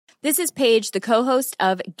This is Paige, the co-host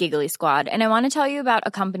of Giggly Squad, and I want to tell you about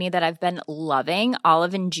a company that I've been loving,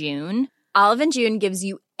 Olive & June. Olive & June gives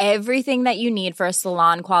you everything that you need for a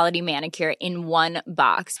salon-quality manicure in one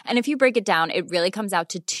box. And if you break it down, it really comes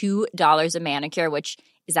out to $2 a manicure, which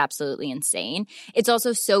is absolutely insane. It's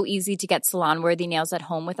also so easy to get salon-worthy nails at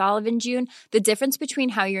home with Olive & June. The difference between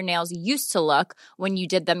how your nails used to look when you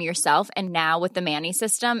did them yourself and now with the Mani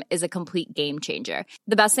system is a complete game changer.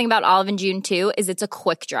 The best thing about Olive & June, too, is it's a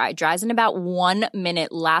quick dry. Dries in about 1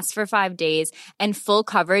 minute, lasts for 5 days, and full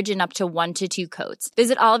coverage in up to 1 to 2 coats.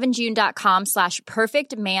 Visit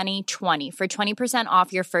oliveandjune.com/perfectmani20 for 20%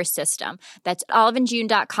 off your first system. That's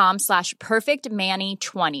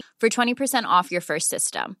oliveandjune.com/perfectmani20 for 20% off your first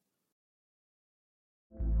system.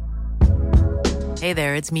 Hey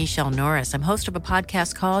there, it's Michelle Norris. I'm host of a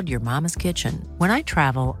podcast called Your Mama's Kitchen. When I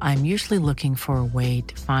travel, I'm usually looking for a way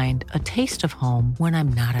to find a taste of home when I'm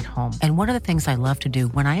not at home. And one of the things I love to do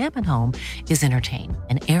when I am at home is entertain.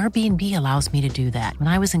 And Airbnb allows me to do that. When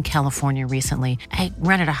I was in California recently, I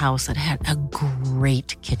rented a house that had a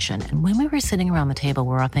great kitchen. And when we were sitting around the table,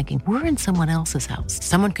 we're all thinking, we're in someone else's house.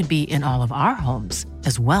 Someone could be in all of our homes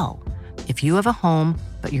as well. If you have a home,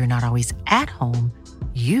 but you're not always at home,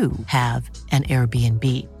 you have an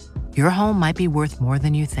Airbnb. Your home might be worth more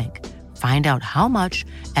than you think. Find out how much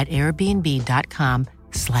at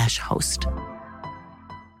airbnb.com/host.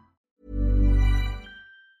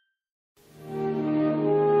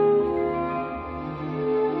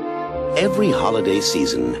 Every holiday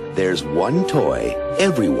season, there's one toy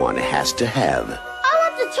everyone has to have. I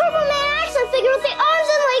want the Turbo Man action figure with the arms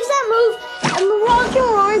and legs that move, and the rocket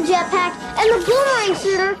roaring jetpack, and the boomerang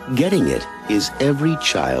shooter. Getting it is every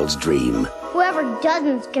child's dream. Whoever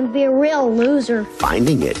doesn't can be a real loser.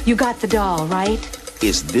 Finding it You got the doll, right?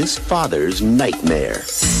 is this father's nightmare.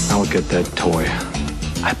 I'll get that toy.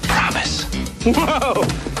 I promise. Whoa!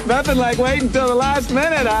 Nothing like waiting until the last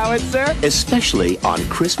minute, Howitzer. Especially on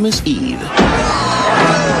Christmas Eve. Turbo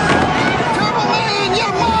Man,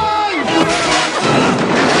 you're mine!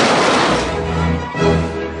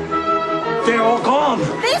 They're all gone.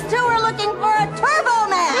 These two are looking for a Turbo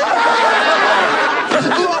Man.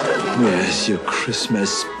 Where's your Christmas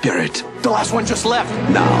spirit? The last one just left.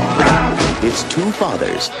 Now, it's two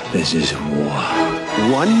fathers, This is war.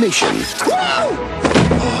 one mission, Oh,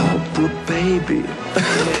 poor baby.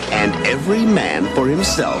 and every man for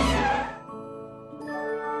himself.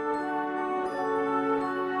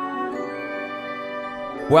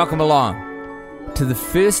 Welcome along to the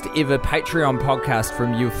first ever Patreon podcast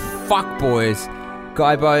from you fuckboys,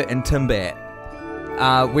 Guybo and Timbat.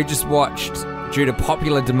 We just watched, due to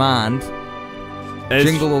popular demand,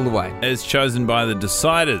 Jingle All The Way. As chosen by the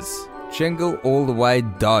deciders. Jingle All The Way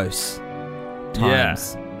dose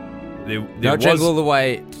times. There No, was, Jingle All The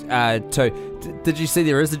Way 2. Did you see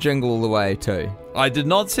there is a Jingle All The Way 2? I did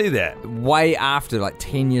not see that. Way after, like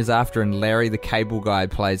 10 years after, and Larry the Cable Guy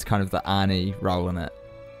plays kind of the Arnie role in it.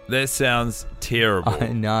 That sounds terrible. I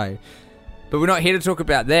know. But we're not here to talk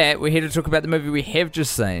about that. We're here to talk about the movie we have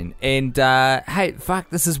just seen. And, hey, fuck,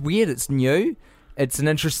 this is weird. It's new. It's an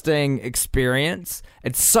interesting experience.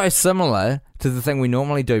 It's so similar to the thing we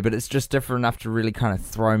normally do, but it's just different enough to really kind of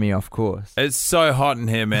throw me off course. It's so hot in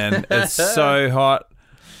here, man. It's so hot.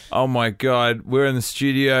 Oh my God. We're in the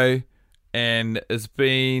studio and it's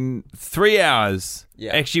been 3 hours.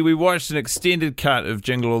 Yeah. Actually, we watched an extended cut of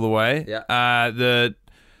Jingle All The Way. Yeah. The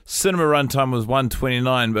cinema runtime was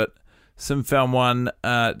 1:29, but Sim found one,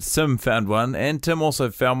 and Tim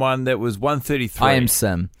also found one that was 1:33. I am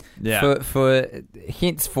Sim. Yeah. For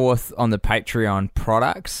henceforth on the Patreon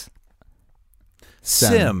products,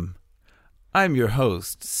 Sim. I'm your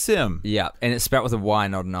host, Sim. Yeah, and it's spelled with a Y,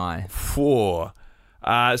 not an I. 4.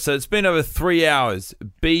 So it's been over 3 hours.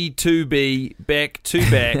 B2B, back to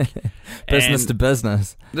back. Business And to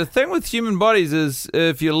business. the thing with human bodies is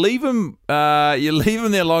if you leave them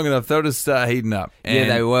there long enough, they'll just start heating up. Yeah,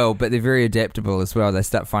 And they will, but they're very adaptable as well. They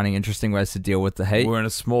start finding interesting ways to deal with the heat. we're in a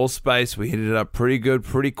small space. We heated it up pretty good,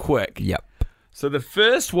 pretty quick. Yep. So the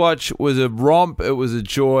first watch was a romp. It was a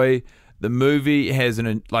joy. The movie has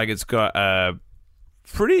it's got a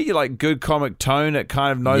pretty good comic tone. It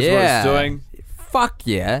kind of knows what it's doing. Fuck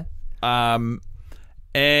yeah. And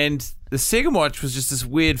the second watch was just this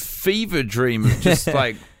weird fever dream of just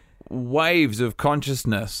like waves of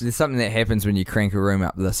consciousness. There's something that happens when you crank a room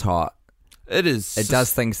up this hot. It is. It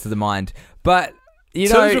does things to the mind. But,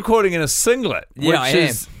 Tim's recording in a singlet. Yeah, which I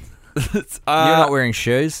is, You're not wearing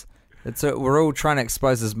shoes. We're all trying to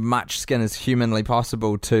expose as much skin as humanly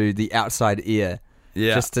possible to the outside air.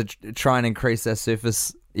 Yeah. Just to try and increase our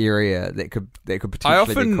surface area that could potentially I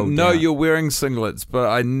be often cooled know down. you're wearing singlets, but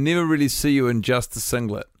I never really see you in just a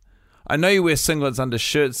singlet. I know you wear singlets under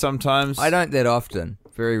shirts sometimes. I don't that often.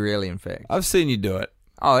 Very rarely, in fact. I've seen you do it.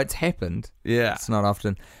 Oh, it's happened. Yeah. It's not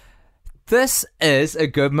often. This is a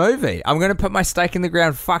good movie. I'm going to put my stake in the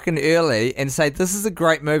ground fucking early and say this is a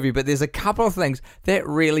great movie, but there's a couple of things that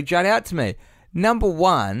really jut out to me. Number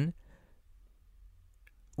one,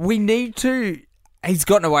 he's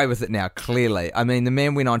gotten away with it now, clearly. I mean, the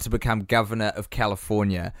man went on to become governor of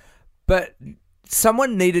California, but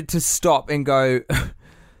someone needed to stop and go,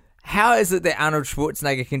 how is it that Arnold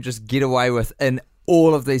Schwarzenegger can just get away with in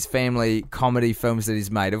all of these family comedy films that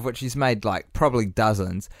he's made, of which he's made like probably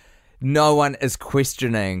dozens? No one is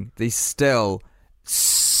questioning the still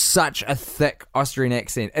such a thick Austrian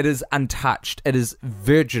accent. It is untouched. It is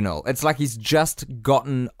virginal. It's like he's just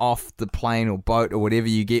gotten off the plane or boat or whatever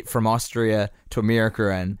you get from Austria to America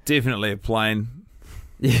in. Definitely a plane.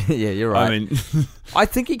 Yeah, you're right. I mean, I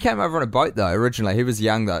think he came over on a boat though. Originally, he was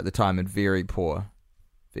young though at the time and very poor,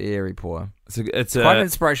 very poor. It's quite an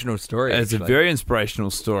inspirational story. It's actually. a very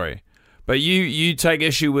inspirational story, but you take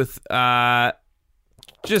issue with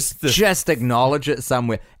just acknowledge it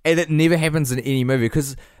somewhere, and it never happens in any movie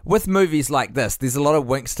because with movies like this, there's a lot of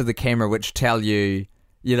winks to the camera which tell you,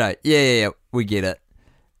 yeah, we get it.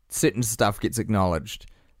 Certain stuff gets acknowledged,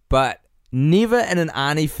 but never in an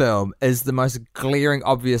Arnie film is the most glaring,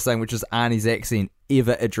 obvious thing, which is Arnie's accent,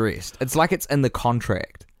 ever addressed. It's like it's in the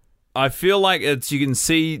contract. I feel like you can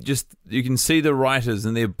see the writers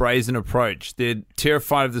and their brazen approach. They're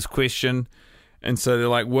terrified of this question, and so they're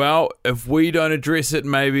like, well, if we don't address it,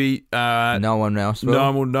 maybe no one else will. No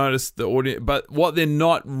one will notice the audience. But what they're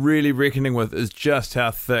not really reckoning with is just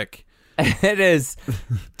how thick. It is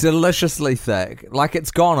deliciously thick. Like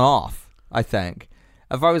it's gone off, I think.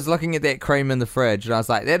 If I was looking at that cream in the fridge and I was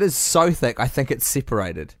like, that is so thick, I think it's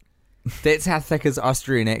separated. That's how thick his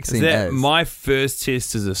Austrian accent is. My first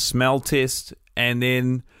test is a smell test, and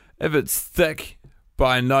then if it's thick, but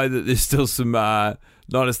I know that there's still some not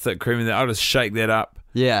as thick cream in there, I'll just shake that up.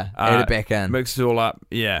 Yeah, add it back in. Mix it all up,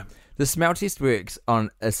 yeah. The smell test works on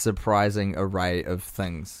a surprising array of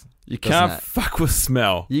things. You can't fuck with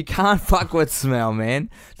smell. You can't fuck with smell, man.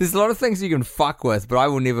 There's a lot of things you can fuck with, but I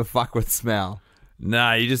will never fuck with smell.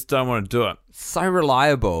 Nah, you just don't want to do it. So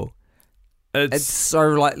reliable. It's so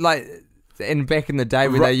like in back in the day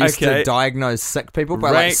where they used to diagnose sick people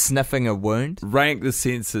by like sniffing a wound. Rank the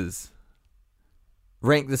senses.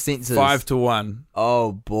 5 to 1.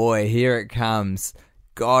 Oh boy, here it comes.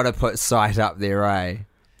 Gotta put sight up there, eh?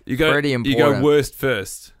 Pretty important. You go worst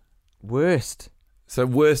first. Worst. So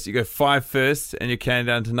worst, you go 5 first, and you're counting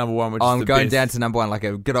down to number 1, which is the I'm going best. down to number 1, like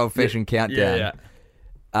a good old fashioned countdown.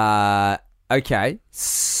 Yeah. Okay,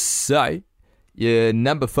 so your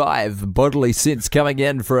number 5 bodily sense coming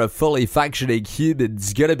in for a fully functioning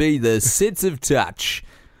human's gonna be the sense of touch.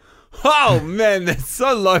 Oh man, that's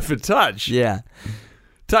so low for touch. Yeah.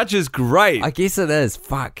 Touch is great. I guess it is.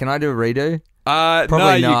 Fuck, can I do a redo? Probably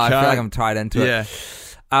no, you can't. I feel like I'm tied into it.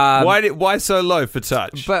 Why so low for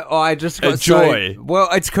touch? But I just got joy. Well,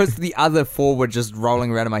 it's because the other 4 were just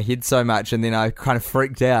rolling around in my head so much, and then I kind of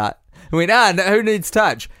freaked out. I went, no, who needs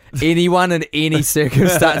touch? Anyone in any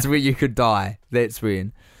circumstance where you could die. That's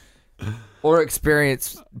when. Or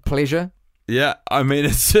experience pleasure. Yeah, I mean,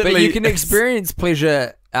 it's certainly... But you can experience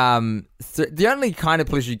pleasure... the only kind of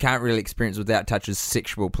pleasure you can't really experience without touch is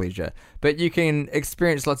sexual pleasure. But you can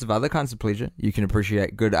experience lots of other kinds of pleasure. You can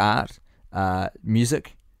appreciate good art,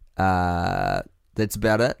 music. That's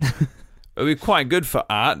about it. It would be quite good for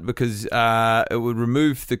art because it would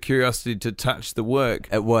remove the curiosity to touch the work.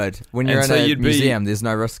 It would. When you're in a museum, there's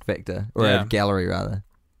no risk factor. Or a gallery, rather.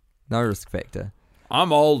 No risk factor.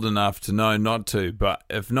 I'm old enough to know not to, but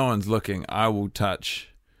if no one's looking, I will touch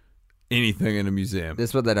anything in a museum.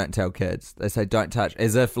 That's what they don't tell kids. They say don't touch,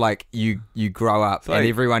 as if like you grow up and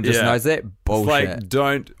everyone just knows that. Bullshit. It's like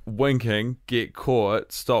don't winking, get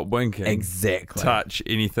caught, stop winking. Exactly. Touch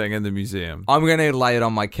anything in the museum. I'm going to lay it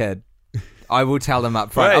on my kid. I will tell them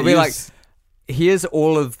up front. I'll be like, here's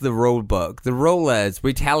all of the rule book. The rule is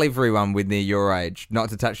we tell everyone when they're your age not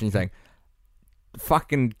to touch anything.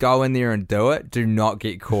 Fucking go in there and do it. Do not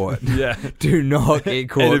get caught. Yeah. Do not get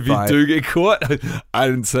caught. And if you do get caught, I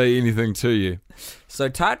didn't say anything to you. So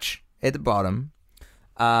touch at the bottom.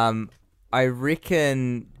 I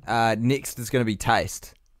reckon next is going to be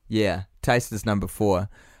taste. Yeah, taste is number 4.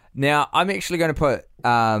 Now, I'm actually going to put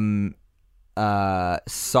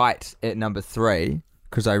sight at number 3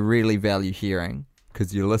 because I really value hearing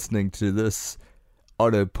because you're listening to this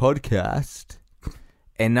on a podcast.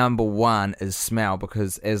 And number 1 is smell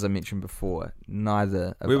because, as I mentioned before,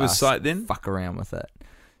 neither of Where was us sight then? fuck around with it.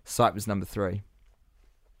 Sight was number 3,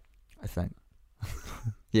 I think.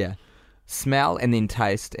 Yeah. smell, and then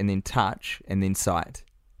taste, and then touch, and then sight.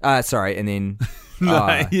 And then...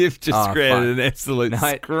 No, you've just created an absolute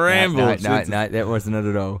scramble. No, that wasn't it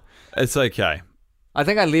at all. It's okay. I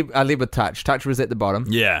think I led with touch. Touch was at the bottom.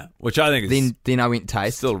 Yeah, which I think is... Then I went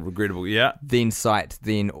taste. Still regrettable, yeah. Then sight,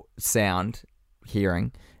 then sound,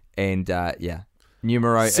 hearing, and,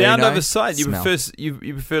 numero sound uno, over sight. You smell.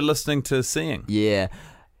 prefer listening to seeing. Yeah.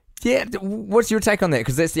 Yeah, what's your take on that?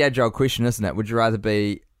 Because that's the age-old question, isn't it? Would you rather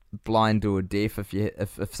be blind or deaf if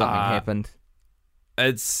something happened?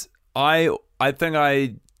 I think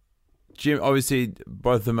obviously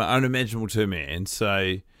both of them are unimaginable to me, and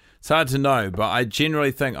so it's hard to know, but I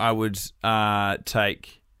generally think I would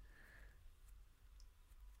take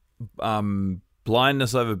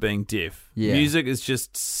blindness over being deaf. Yeah. Music is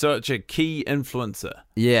just such a key influencer.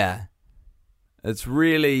 Yeah. It's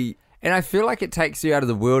really... And I feel like it takes you out of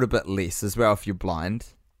the world a bit less as well if you're blind.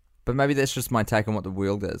 But maybe that's just my take on what the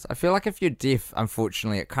world is. I feel like if you're deaf,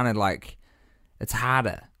 unfortunately, it kind of like... It's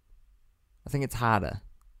harder. I think it's harder.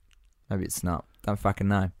 Maybe it's not. Don't fucking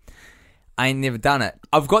know. I ain't never done it.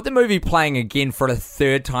 I've got the movie playing again for a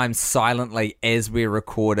third time silently as we're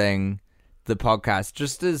recording the podcast.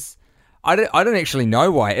 Just as... I don't actually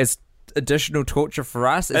know why. It's additional torture for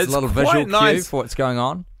us. It's a little visual cue for what's going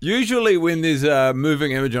on. Usually when there's a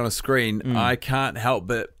moving image on a screen, I can't help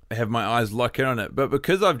but have my eyes lock in on it. But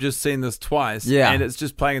because I've just seen this twice and it's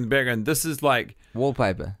just playing in the background, this is like...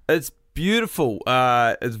 Wallpaper. It's beautiful.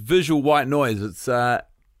 It's visual white noise.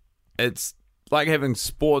 It's like having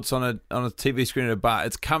sports on a TV screen at a bar.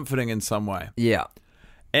 It's comforting in some way. Yeah.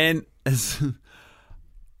 And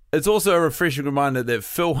it's also a refreshing reminder that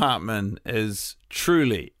Phil Hartman is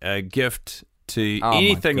truly a gift to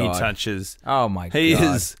anything he touches. Oh my God. He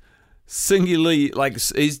is singularly, like,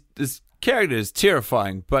 his character is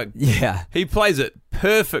terrifying, but he plays it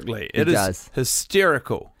perfectly. It is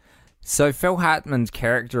hysterical. So Phil Hartman's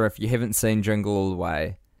character, if you haven't seen Jingle All The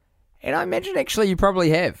Way, and I imagine actually you probably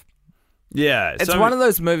have. Yeah. It's one of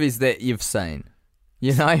those movies that you've seen.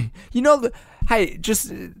 You know, hey,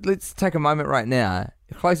 just let's take a moment right now.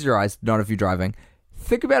 Close your eyes, not if you're driving.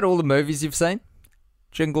 Think about all the movies you've seen.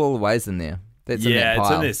 Jingle All The Way's in there. That's in that pile.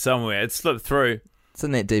 It's in there somewhere. It's slipped through. It's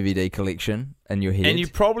in that DVD collection in your head. And you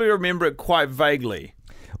probably remember it quite vaguely.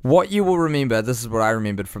 What you will remember, this is what I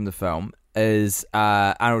remembered from the film, is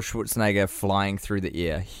Arnold Schwarzenegger flying through the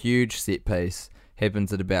air. Huge set piece.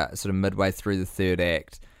 Happens at about sort of midway through the third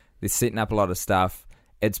act. They're setting up a lot of stuff.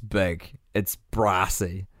 It's big. It's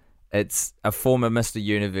brassy. It's a former Mr.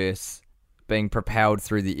 Universe being propelled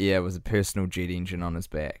through the air with a personal jet engine on his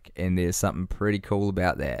back. And there's something pretty cool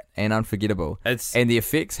about that. And unforgettable. And the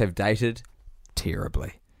effects have dated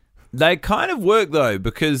terribly. They kind of work, though,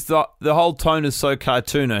 because the whole tone is so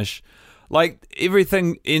cartoonish. Like,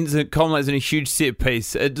 everything culminates in a huge set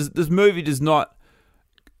piece. This movie does not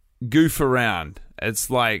goof around. It's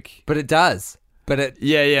like... But it does. But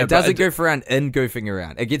it doesn't goof around in goofing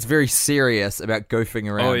around. It gets very serious about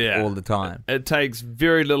goofing around all the time. It takes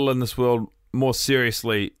very little in this world more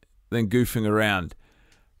seriously than goofing around.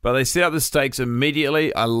 But they set up the stakes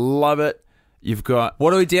immediately. I love it. You've got...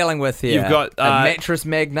 What are we dealing with here? You've got... a mattress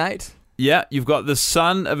magnate? Yeah, you've got the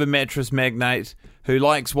son of a mattress magnate who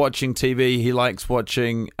likes watching TV. He likes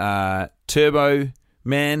watching Turbo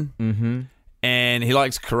Man. Mm-hmm. And he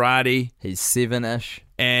likes karate. He's 7-ish.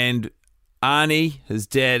 And Arnie, his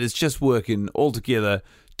dad, is just working all together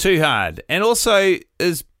too hard. And also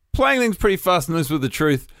is playing things pretty fast and loose with the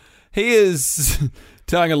truth. He is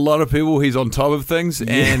telling a lot of people he's on top of things,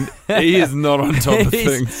 and he is not on top of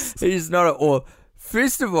things. He's not at all.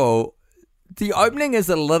 First of all, the opening is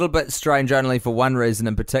a little bit strange only for one reason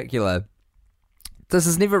in particular. This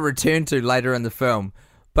is never returned to later in the film,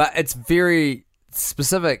 but it's very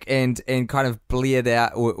specific and kind of blared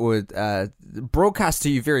out or broadcast to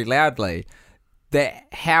you very loudly that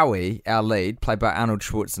Howie, our lead, played by Arnold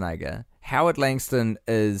Schwarzenegger, Howard Langston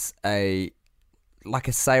is like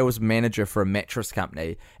a sales manager for a mattress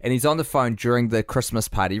company, and he's on the phone during the Christmas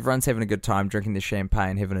party. Everyone's having a good time, drinking the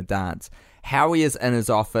champagne, having a dance. Howie is in his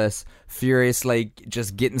office, furiously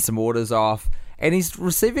just getting some orders off, and he's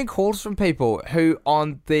receiving calls from people who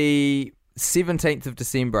on the 17th of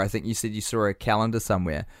December, I think you said you saw a calendar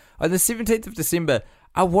somewhere, on the 17th of December,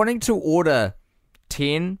 are wanting to order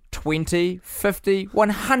 10, 20, 50,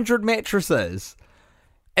 100 mattresses.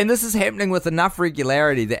 And this is happening with enough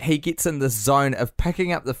regularity that he gets in this zone of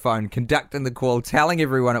picking up the phone, conducting the call, telling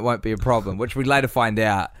everyone it won't be a problem, which we later find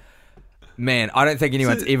out Man, I don't think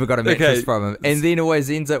anyone's ever got a mattress from him. And then always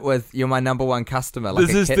ends it with, you're my number one customer. Like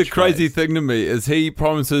this is the crazy thing to me, is he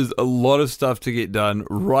promises a lot of stuff to get done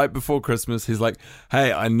right before Christmas. He's like,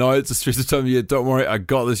 hey, I know it's a stressful time of year. Don't worry, I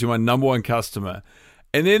got this. You're my number one customer.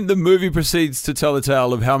 And then the movie proceeds to tell the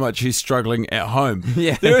tale of how much he's struggling at home.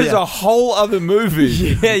 Yeah, there is a whole other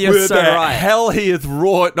movie yeah, you're where so the right. hell he hath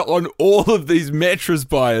wrought on all of these mattress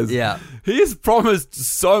buyers. Yeah. He has promised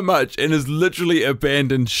so much and has literally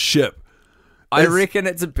abandoned ship. I reckon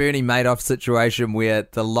it's a Bernie Madoff situation where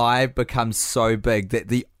the lie becomes so big that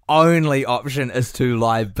the only option is to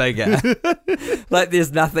lie bigger. Like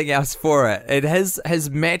there's nothing else for it. And his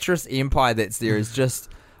mattress empire that's there is just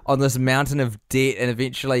on this mountain of debt, and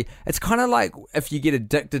eventually it's kind of like if you get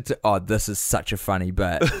addicted to, oh, this is such a funny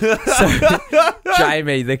bit. So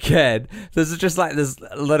Jamie, the kid, this is just like this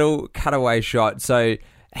little cutaway shot. So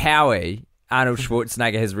Howie, Arnold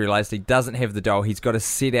Schwarzenegger, has realized he doesn't have the doll. He's got to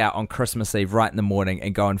set out on Christmas Eve right in the morning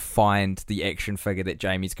and go and find the action figure that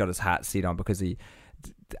Jamie's got his heart set on, because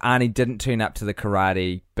Arnie didn't turn up to the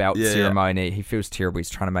karate belt ceremony. He feels terrible. He's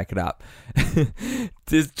trying to make it up.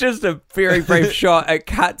 There's just a very brief shot. It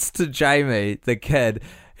cuts to Jamie, the kid.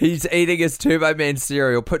 He's eating his Turbo Man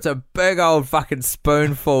cereal, puts a big old fucking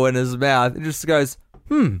spoonful in his mouth, and just goes,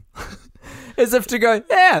 as if to go,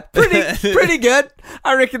 yeah, pretty good.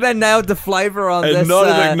 I reckon they nailed the flavour on and this. And not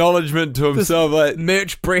an acknowledgement to himself, like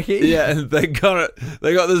merch brekkie. Yeah, they got it.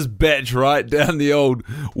 They got this batch right down the old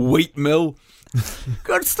wheat mill.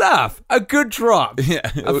 Good stuff. A good drop. Yeah,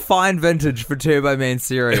 a fine vintage for Turbo Man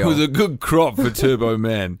cereal. It was a good crop for Turbo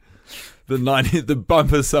Man. The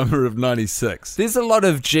bumper summer of '96. There's a lot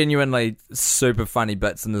of genuinely super funny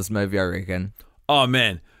bits in this movie, I reckon. Oh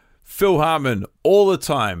man, Phil Hartman all the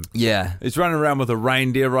time. Yeah, he's running around with a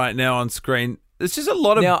reindeer right now on screen. There's just a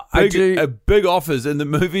lot of big offers, and the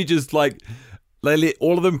movie just like. They let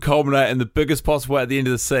all of them culminate in the biggest possible at the end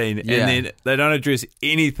of the scene, and then they don't address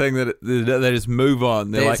anything. They just move on.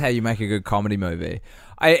 That's how you make a good comedy movie.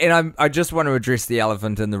 I just want to address the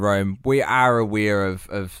elephant in the room. We are aware of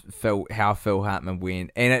how Phil Hartman went,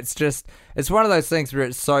 and it's one of those things where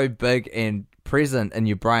it's so big and present in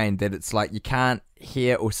your brain that it's like you can't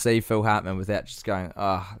hear or see Phil Hartman without just going,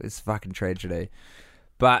 oh, it's fucking tragedy.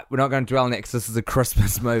 But we're not going to dwell on that because this is a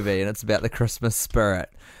Christmas movie, and it's about the Christmas spirit.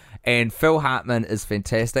 And Phil Hartman is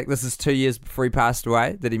fantastic. This is 2 years before he passed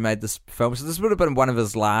away that he made this film. So this would have been one of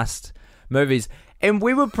his last movies. And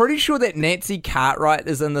we were pretty sure that Nancy Cartwright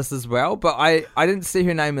is in this as well, but I didn't see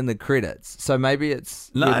her name in the credits. So maybe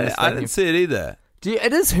it's... No, I didn't see it either.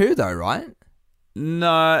 It is her though, right?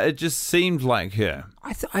 No, it just seemed like her.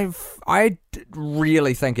 I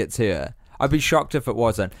really think it's her. I'd be shocked if it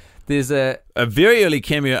wasn't. There's a very early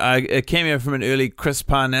cameo, a cameo from an early Chris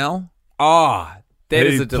Parnell. Oh, that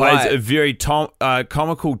is a delight. Plays a very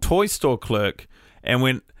comical toy store clerk,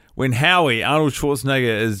 and when Howie, Arnold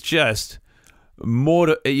Schwarzenegger, is just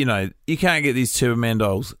more, you can't get these Turbo Man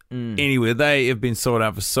dolls anywhere. They have been sold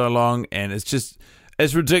out for so long, and it's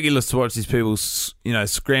ridiculous to watch these people,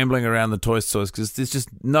 scrambling around the toy stores because there's just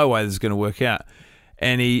no way this is going to work out.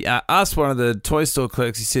 And he asked one of the toy store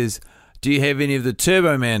clerks, he says, do you have any of the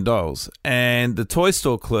Turbo Man dolls? And the toy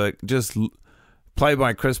store clerk, just played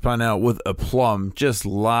by Chris Parnell with aplomb, just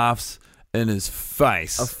laughs in his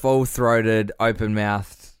face. A full-throated,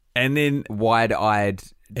 open-mouthed, and then wide-eyed,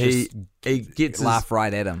 he gets laugh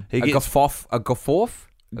right at him. A guffaw.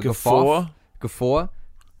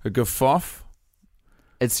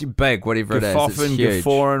 It's big, whatever it is. It's Guffawing, huge.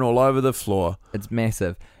 guffawing all over the floor. It's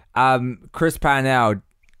massive. Chris Parnell,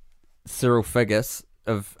 Cyril Figgis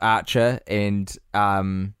of Archer, and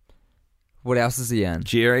what else is he in?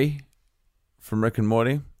 Jerry from Rick and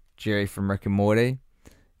Morty.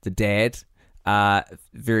 The dad.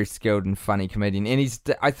 Very skilled and funny comedian, and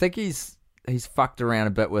I think he's fucked around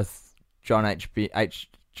a bit with John Benjamin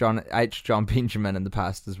in the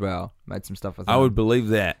past as well. Made some stuff with him. I would believe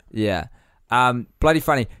that. Yeah. Bloody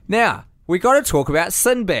funny. Now, we got to talk about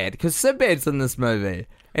Sinbad, because Sinbad's in this movie.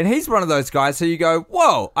 And he's one of those guys who you go,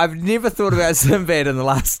 whoa, I've never thought about Sinbad in the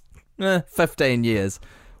last 15 years.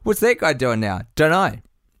 What's that guy doing now? Don't know.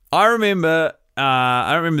 I don't remember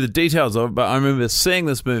the details of it, but I remember seeing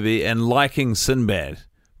this movie and liking Sinbad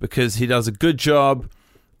because he does a good job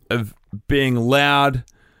of being loud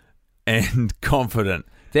and confident.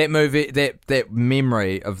 That movie, that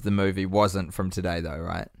memory of the movie wasn't from today though,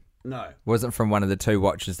 right? No. Wasn't from one of the two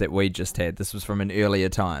watches that we just had. This was from an earlier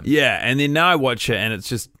time. Yeah, and then now I watch it and it's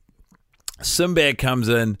just Sinbad comes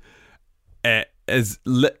in at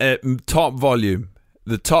top volume.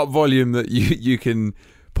 The top volume that you can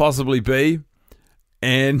possibly be.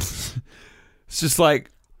 And it's just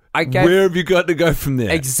like where have you got to go from there?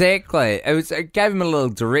 Exactly. It gave him a little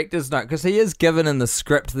director's note because he is given in the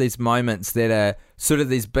script these moments that are sort of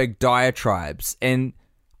these big diatribes. And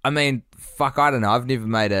I mean, fuck, I don't know. I've never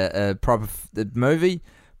made a proper movie,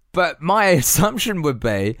 but my assumption would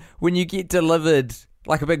be when you get delivered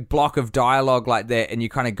like a big block of dialogue like that and you're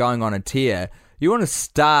kind of going on a tear, you want to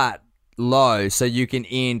start low so you can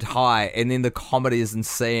end high, and then the comedy is in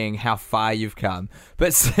seeing how far you've come.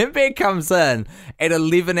 But Sinbad comes in at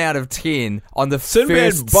 11 out of 10 on the Sinbad,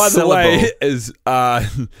 first by the syllable. way, is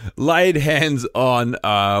laid hands on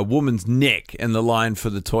a woman's neck in the line for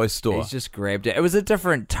the toy store. He's just grabbed it. It was a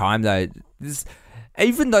different time though.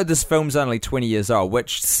 Even though this film's only 20 years old,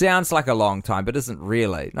 which sounds like a long time, but isn't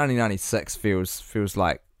really. 1996 feels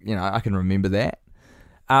like, I can remember that.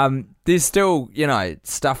 There's still,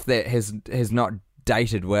 stuff that has not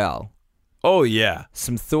dated well. Oh, yeah.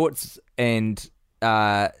 Some thoughts and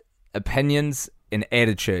opinions and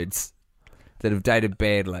attitudes that have dated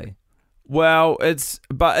badly. Well, it's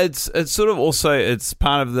sort of also, it's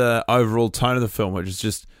part of the overall tone of the film, which is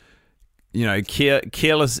just,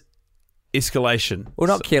 careless escalation. Well,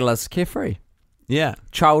 not careless, carefree. Yeah.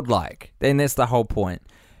 Childlike. And that's the whole point.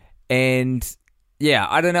 And yeah,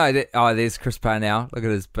 I don't know. There's Chris Parnell. Look at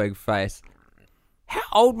his big face. How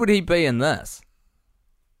old would he be in this?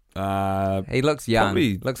 He looks young.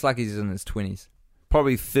 Probably, looks like he's in his 20s.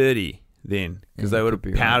 Probably 30 then, because they would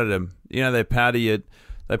have powdered him. They powder you.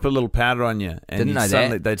 They put a little powder on you, and Didn't know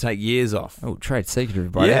suddenly that. they take years off. Oh, trade secret,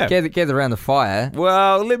 everybody. Yeah. Gather around the fire.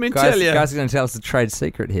 Well, let me tell you. Guys are going to tell us the trade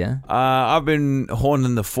secret here. I've been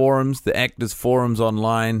haunting the forums, the actors' forums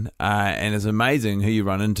online, and it's amazing who you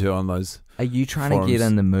run into on those. Are you trying forums. to get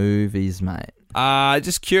in the movies, mate?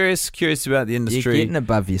 Just curious about the industry. You're getting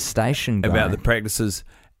above your station, guy. About the practices.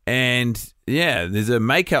 And yeah, there's a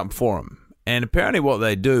makeup forum. And apparently what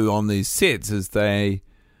they do on these sets is they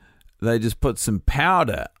just put some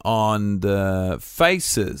powder on the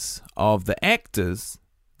faces of the actors,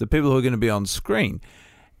 the people who are going to be on screen.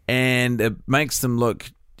 And it makes them look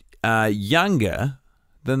younger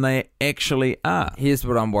than they actually are. Here's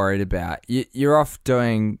what I'm worried about. You're off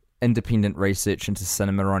doing independent research into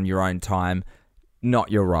cinema on your own time,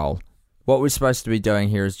 not your role. What we're supposed to be doing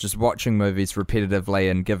here is just watching movies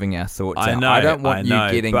repetitively and giving our thoughts out. I don't want you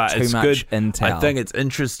getting too much intel. I think it's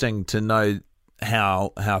interesting to know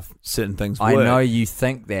how certain things work. I know you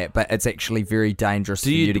think that, but it's actually very dangerous for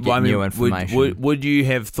you to get new information. Would you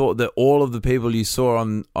have thought that all of the people you saw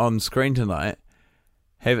on screen tonight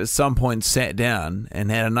have at some point sat down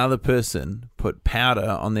and had another person put powder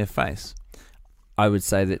on their face? I would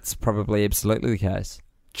say that's probably absolutely the case.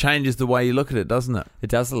 Changes the way you look at it, doesn't it? It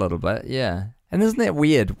does a little bit, yeah. And isn't that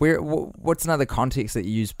weird? What's another context that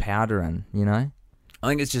you use powder in, I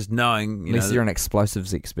think it's just knowing, Unless you're an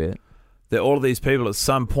explosives expert. That all of these people at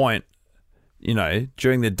some point,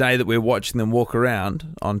 during the day that we're watching them walk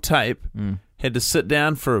around on tape, had to sit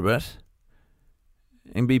down for a bit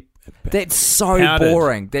and be That's so powdered.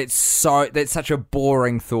 boring. That's such a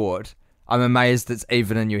boring thought. I'm amazed it's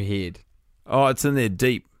even in your head. Oh, it's in there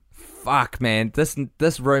deep. Fuck, man.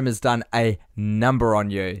 This room has done a number on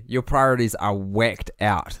you. Your priorities are whacked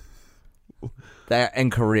out. They are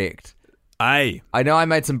incorrect. I know I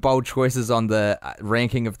made some bold choices on the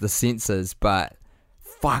ranking of the senses, but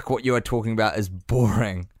fuck, what you are talking about is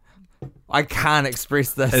boring. I can't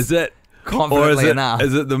express this confidently enough.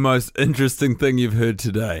 Is it the most interesting thing you've heard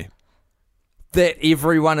today? That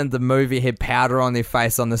everyone in the movie had powder on their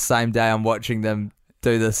face on the same day I'm watching them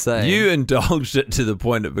do this scene. You indulged it to the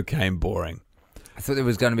point it became boring. I thought there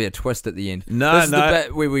was going to be a twist at the end. No, this is the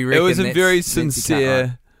bit where we reckon it was a very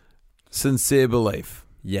that's sincere belief.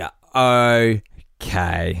 Yeah.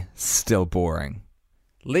 Okay. Still boring.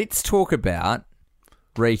 Let's talk about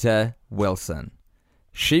Rita Wilson.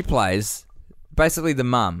 She plays basically the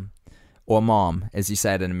mum, or mom, as you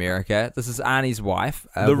say it in America. This is Arnie's wife.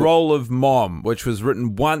 The role of mom, which was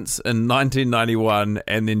written once in 1991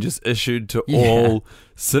 and then just issued to all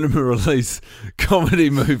cinema release comedy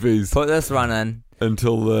movies. Put this one in.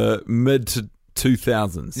 Until the mid to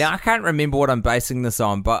 2000s. Now, I can't remember what I'm basing this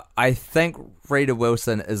on, but I think Rita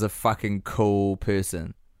Wilson is a fucking cool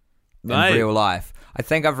person in real life. I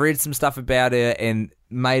think I've read some stuff about her and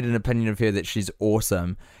made an opinion of her that she's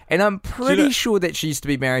awesome. And I'm pretty sure that she used to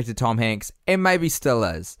be married to Tom Hanks, and maybe still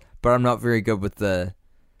is, but I'm not very good with the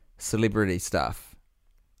celebrity stuff.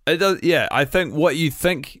 It does, yeah. I think what you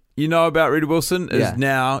think you know about Rita Wilson is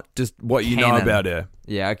now just what you know about her.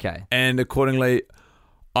 Yeah, okay. And accordingly,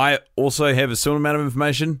 I also have a similar amount of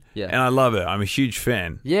information, and I love her. I'm a huge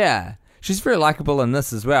fan. Yeah. She's very likable in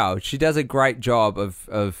this as well. She does a great job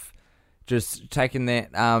of just taking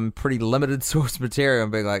that pretty limited source material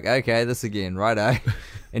and being like, okay, this again, righto,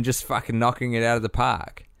 and just fucking knocking it out of the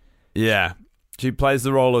park. Yeah. She plays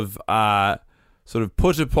the role of sort of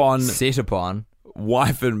set upon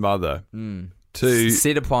wife and mother.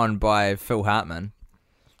 Set upon by Phil Hartman.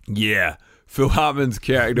 Yeah. Phil Hartman's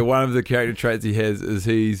character, one of the character traits he has is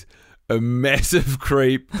he's a massive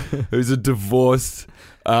creep who's a divorced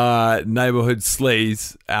neighborhood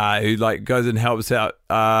sleaze who like goes and helps out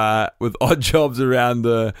with odd jobs around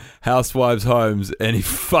the housewives' homes, and he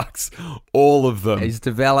fucks all of them. He's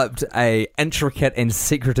developed a intricate and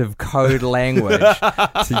secretive code language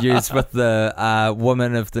to use with the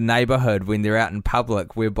women of the neighborhood when they're out in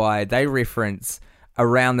public, whereby they reference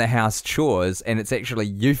around the house chores, and it's actually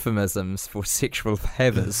euphemisms for sexual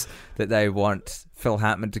favors that they want Phil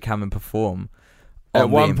Hartman to come and perform. At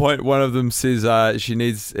one point, one of them says she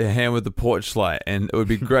needs a hand with the porch light, and it would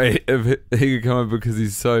be great if he could come in because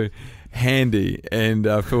he's so handy. And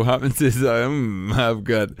Phil Hartman says, I've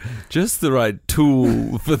got just the right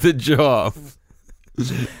tool for the job.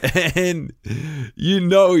 And you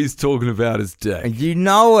know he's talking about his dick. You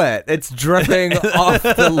know it. It's dripping off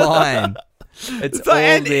the line. It's all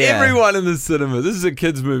and there. Everyone in the cinema. This is a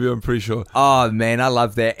kids' movie, I'm pretty sure. Oh man, I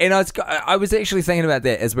love that. And I was actually thinking about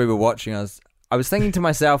that as we were watching. I was thinking to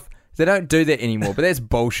myself, they don't do that anymore, but that's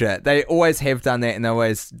bullshit. They always have done that, and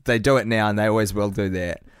they do it now, and they always will do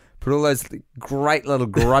that. Put all those great little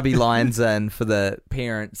grubby lines in for the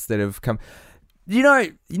parents that have come. You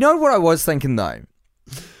know what I was thinking though.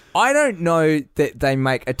 I don't know that they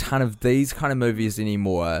make a ton of these kind of movies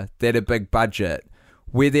anymore that are big budget,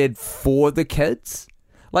 where they're for the kids.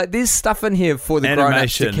 Like, there's stuff in here for the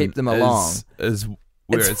grown-ups to keep them along. Is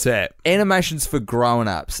where it's at. Animation's for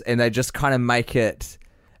grown-ups, and they just kind of make it...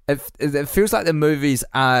 It feels like the movies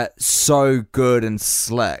are so good and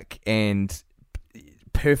slick and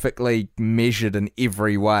perfectly measured in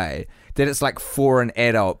every way that it's like for an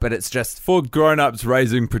adult, but it's just... For grown-ups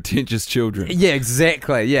raising pretentious children. Yeah,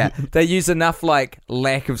 exactly, yeah. They use enough, like,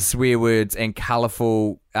 lack of swear words and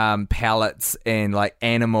colourful palettes and, like,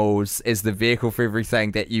 animals as the vehicle for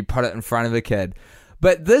everything that you put it in front of a kid.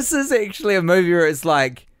 But this is actually a movie where it's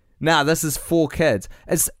like, nah, this is for kids.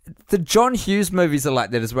 It's the John Hughes movies are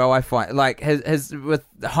like that as well, I find. Like, his with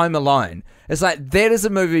Home Alone. It's like, that is a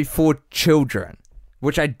movie for children,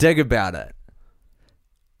 which I dig about it.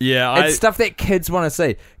 Yeah, it's stuff that kids want to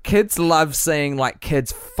see. Kids love seeing like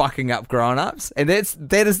kids fucking up grown-ups, and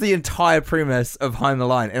that is the entire premise of Home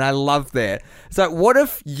Alone, and I love that. So what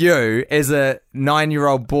if you, as a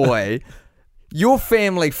 9-year-old boy, your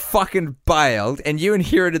family fucking bailed, and you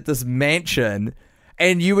inherited this mansion,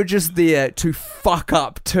 and you were just there to fuck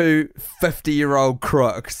up two 50-year-old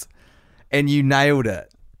crooks, and you nailed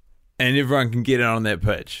it. And everyone can get in on that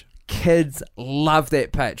pitch. Kids love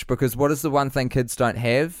that pitch because what is the one thing kids don't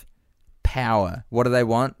have? Power. What do they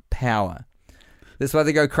want? Power. That's why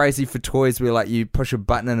they go crazy for toys where like you push a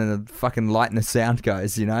button and a fucking light and a sound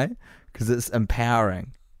goes, you know? Because it's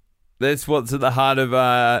empowering. That's what's at the heart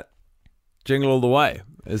of Jingle All The Way,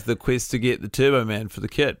 is the quest to get the Turbo Man for the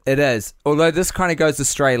kid. It is. Although this kind of goes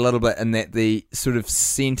astray a little bit in that the sort of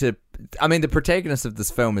center... I mean, the protagonist of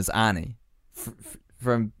this film is Arnie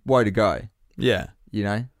from Woe to Go. Yeah. You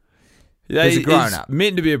know? Yeah, he's a grown-up.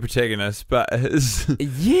 Meant to be a protagonist, but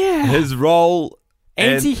his role...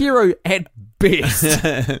 Anti-hero at best.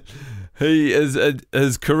 His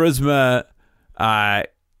charisma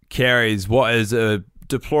carries what is a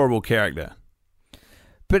deplorable character.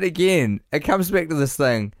 But again, it comes back to this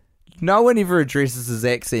thing. No one ever addresses his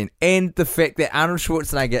accent, and the fact that Arnold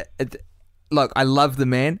Schwarzenegger... Look, I love the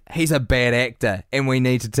man. He's a bad actor, and we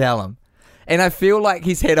need to tell him. And I feel like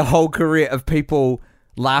he's had a whole career of people...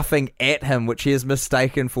 laughing at him, which he is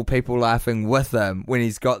mistaken for people laughing with him when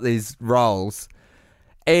he's got these roles.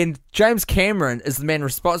 And James Cameron is the man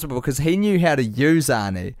responsible because he knew how to use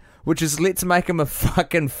Arnie, which is let's make him a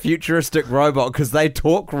fucking futuristic robot because they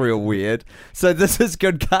talk real weird. So this is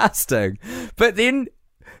good casting. But then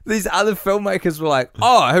these other filmmakers were like,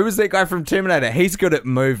 oh, who was that guy from Terminator? He's good at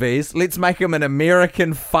movies. Let's make him an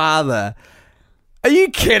American father. Are you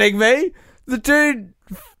kidding me? The dude...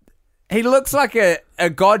 He looks like a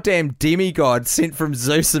goddamn demigod sent from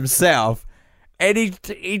Zeus himself. And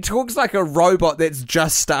he talks like a robot that's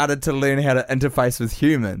just started to learn how to interface with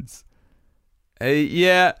humans.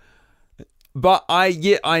 Yeah. But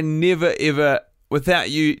I never ever, without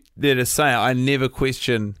you there to say it, I never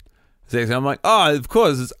question his accent. I'm like, oh, of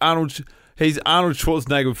course, it's Arnold. He's Arnold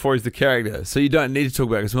Schwarzenegger before he's the character. So you don't need to talk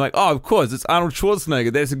about it. Because I'm like, oh, of course, it's Arnold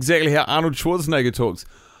Schwarzenegger. That's exactly how Arnold Schwarzenegger talks.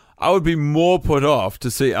 I would be more put off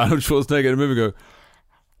to see Arnold Schwarzenegger in a movie go,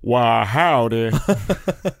 Why, howdy.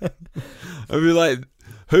 I'd be like,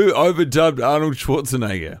 who overdubbed Arnold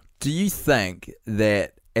Schwarzenegger? Do you think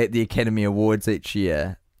that at the Academy Awards each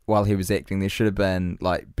year, while he was acting, there should have been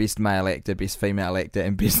like best male actor, best female actor,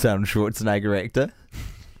 and best Arnold Schwarzenegger actor?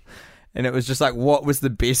 And it was just like, what was the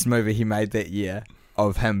best movie he made that year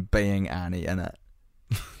of him being Arnie in it?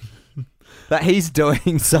 That he's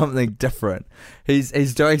doing something different.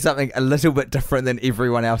 He's doing something a little bit different than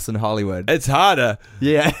everyone else in Hollywood. It's harder.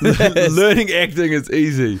 Yeah. Learning acting is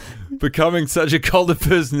easy. Becoming such a cult of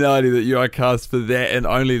personality that you are cast for that and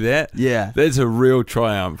only that. Yeah. That's a real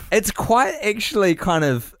triumph. It's quite actually kind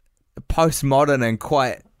of postmodern and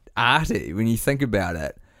quite arty when you think about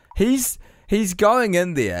it. He's going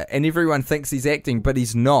in there and everyone thinks he's acting, but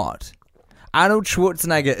he's not. Arnold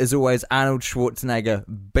Schwarzenegger is always Arnold Schwarzenegger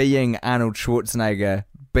being Arnold Schwarzenegger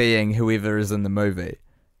being whoever is in the movie.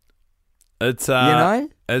 It's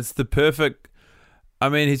it's the perfect. I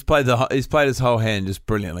mean, he's played his whole hand just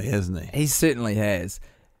brilliantly, hasn't he? He certainly has.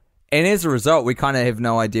 And as a result, we kind of have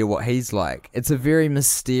no idea what he's like. It's a very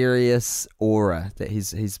mysterious aura that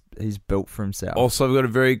he's built for himself. Also,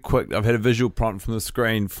 I've got I've had a visual prompt from the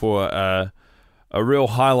screen for a real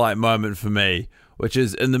highlight moment for me, which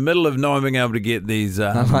is in the middle of no one being able to get these...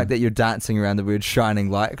 I like that you're dancing around the word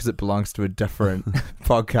shining light because it belongs to a different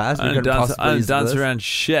podcast. I don't dance around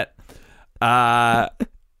shit.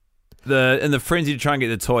 In the frenzy to try and get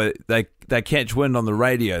the toy, they catch wind on the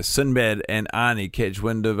radio. Sinbad and Arnie catch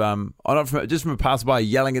wind of just from a passerby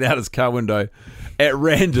yelling it out his car window at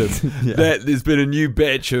random that there's been a new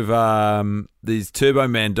batch of these Turbo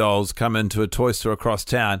Man dolls come into a toy store across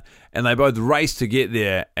town, and they both race to get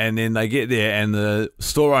there, and then they get there and the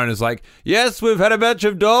store owner's like, yes, we've had a batch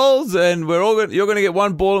of dolls and you're going to get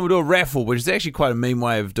one ball and we'll do a raffle, which is actually quite a mean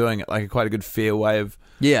way of doing it, like quite a good fair way of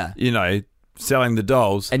selling the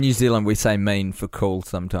dolls. In New Zealand, we say mean for cool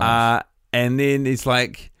sometimes. And then he's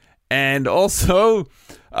like, and also,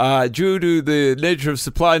 due to the nature of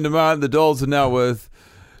supply and demand, the dolls are now worth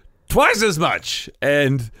twice as much.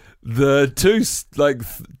 And the two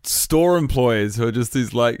store employees who are just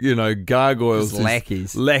these gargoyles,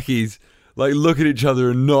 lackeys, like look at each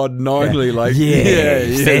other and nod knowingly, like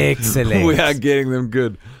excellent. We are getting them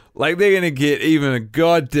good. Like they're gonna get even a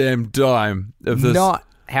goddamn dime of this. Not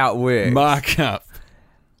how it works. Markup.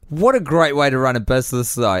 What a great way to run a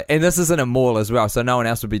business, though. And this isn't a mall as well, so no one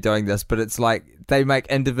else would be doing this, but it's like they make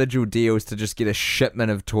individual deals to just get a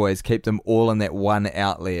shipment of toys, keep them all in that one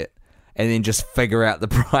outlet, and then just figure out the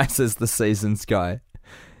price as the seasons go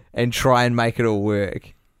and try and make it all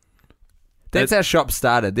work. That's how shops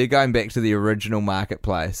started. They're going back to the original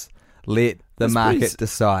marketplace. Let the market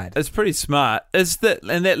decide. It's pretty smart. And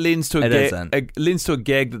that lends to a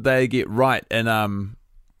gag that they get right in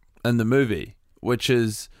the movie, which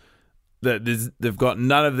is that they've got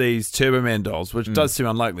none of these Turbo Man dolls, which does seem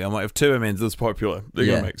unlikely. I'm like, if Turbo Man's this popular, they're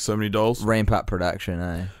going to make so many dolls. Ramp up production,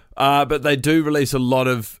 eh? But they do release a lot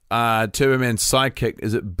of Turbo Man's sidekick.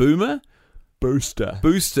 Is it Boomer? Booster,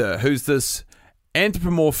 who's this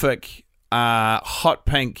anthropomorphic, hot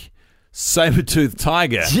pink saber-toothed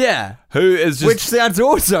tiger. Yeah. Who is just... Which sounds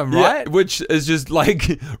awesome, right? Which is just,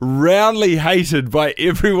 roundly hated by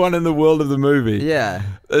everyone in the world of the movie. Yeah.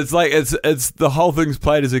 It's like, it's the whole thing's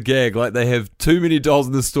played as a gag. Like, they have too many dolls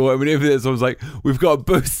in the store, and whenever someone's like, we've got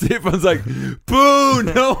Boost, everyone's like, boo,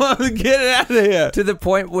 no one, get it out of here. To the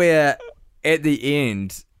point where, at the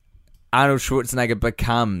end, Arnold Schwarzenegger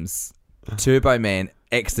becomes Turbo Man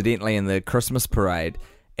accidentally in the Christmas parade.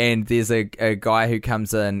 And there's a guy who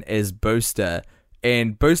comes in as Booster,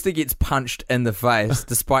 and Booster gets punched in the face,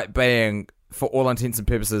 despite being, for all intents and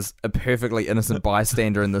purposes, a perfectly innocent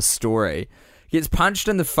bystander in this story. Gets punched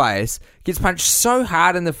in the face, gets punched so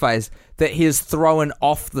hard in the face that he is thrown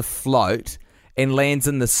off the float and lands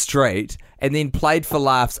in the street, and then played for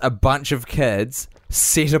laughs, a bunch of kids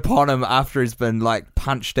set upon him after he's been,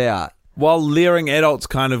 punched out. While leering adults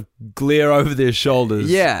kind of glare over their shoulders.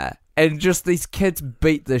 Yeah. And just these kids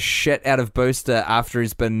beat the shit out of Booster after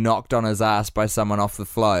he's been knocked on his ass by someone off the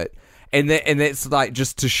float. And that's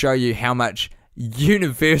just to show you how much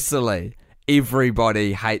universally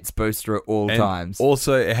everybody hates Booster at all times.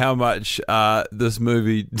 Also how much this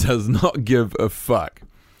movie does not give a fuck.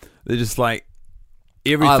 They're just like,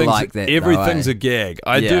 everything's a gag.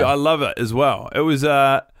 I love it as well. It was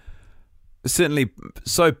certainly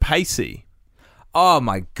so pacey. Oh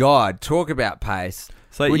my God, talk about pace.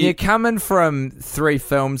 So when you're coming from 3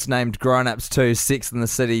 films named Grown Ups 2, Sex and the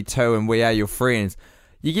City 2, and We Are Your Friends,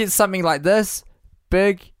 you get something like this,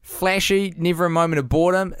 big, flashy, never a moment of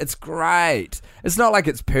boredom. It's great. It's not like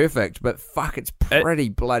it's perfect, but fuck, it's pretty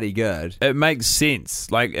bloody good. It makes sense.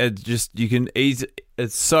 It's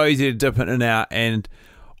It's so easy to dip in and out, and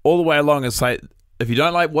all the way along, it's like, if you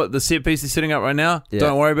don't like what the set piece is setting up right now,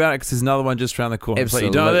 don't worry about it, because there's another one just around the corner. Absolutely.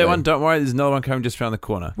 It's like, you don't know that one, don't worry, there's another one coming just around the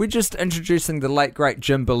corner. We're just introducing the late, great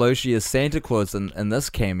Jim Belushi as Santa Claus in this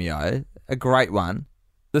cameo. A great one.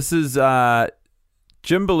 This is,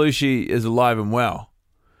 Jim Belushi is alive and well.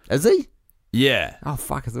 Is he? Yeah. Oh,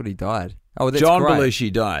 fuck, I thought he died. Oh, that's John great.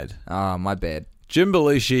 Belushi died. Oh, my bad. Jim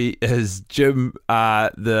Belushi is Jim,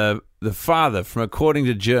 the father from According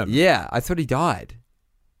to Jim. Yeah, I thought he died.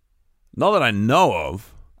 Not that I know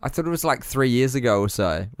of. I thought it was like 3 years ago or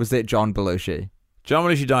so. Was that John Belushi? John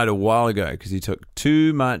Belushi died a while ago because he took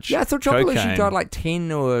too much Yeah, I thought John cocaine. Belushi died like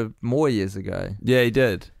 10 or more years ago. Yeah, he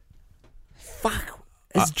did. Fuck.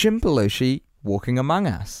 Is Jim Belushi walking among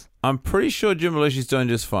us? I'm pretty sure Jim Belushi's doing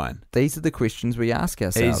just fine. These are the questions we ask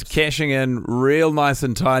ourselves. He's cashing in real nice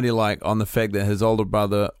and tidy like on the fact that his older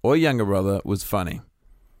brother or younger brother was funny.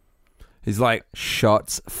 He's like...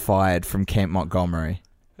 Shots fired from Camp Montgomery.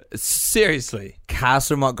 Seriously.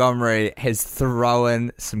 Castle Montgomery has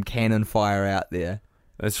thrown some cannon fire out there.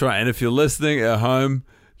 That's right. And if you're listening at home,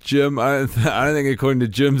 Jim, I don't think According to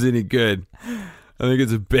Jim's any good. I think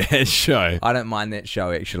it's a bad show. I don't mind that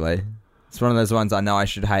show, actually. It's one of those ones I know I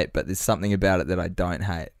should hate, but there's something about it that I don't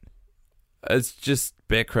hate. It's just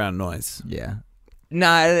background noise. Yeah.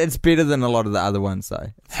 No, it's better than a lot of the other ones,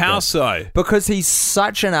 though. How good. so? Because he's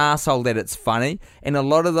such an asshole that it's funny, and a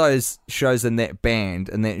lot of those shows in that band,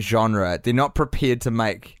 in that genre, they're not prepared to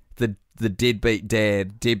make the deadbeat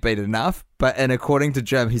dad deadbeat enough, but According to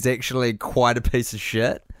Jim, he's actually quite a piece of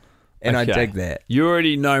shit, and I dig that. You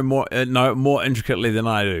already know more intricately than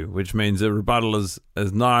I do, which means a rebuttal is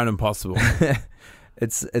nigh on impossible.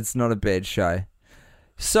 It's not a bad show.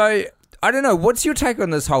 So... I don't know. What's your take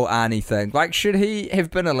on this whole Arnie thing? Like, should he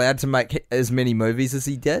have been allowed to make as many movies as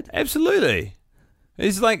he did? Absolutely.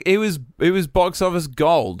 He's like, he was box office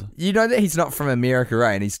gold. You know that he's not from America,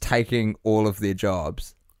 right? And he's taking all of their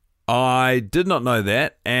jobs. I did not know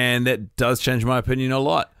that, and that does change my opinion a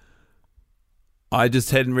lot. I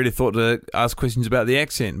just hadn't really thought to ask questions about the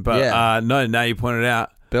accent, but no, now you pointed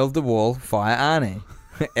out. Build the wall, fire Arnie.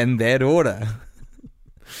 In that order.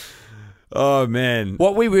 Oh, man.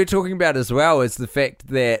 What we were talking about as well is the fact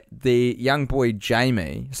that the young boy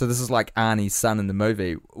Jamie, so this is like Arnie's son in the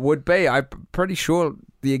movie, would be, I'm pretty sure,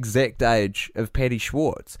 the exact age of Patty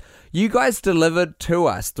Schwartz. You guys delivered to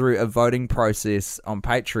us through a voting process on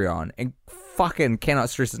Patreon, and fucking cannot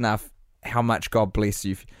stress enough how much God bless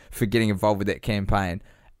you for getting involved with that campaign.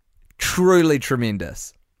 Truly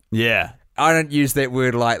tremendous. Yeah. I don't use that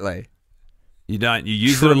word lightly. You don't. You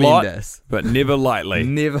use it a lot, but never lightly.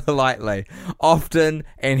 Never lightly. Often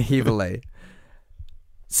and heavily.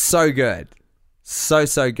 So good.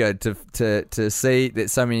 So good to see that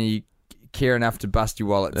so many care enough to bust your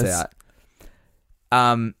wallets out.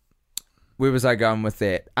 Where was I going with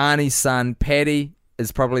that? Arnie's son, Paddy,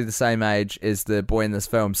 is probably the same age as the boy in this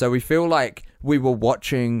film. So we feel like we were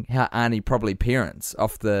watching how Arnie probably parents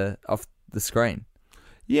off the screen.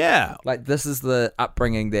 Yeah. Like, this is the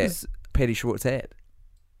upbringing that Patty Schwartz had.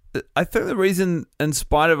 I think the reason, in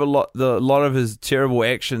spite of a lot of his terrible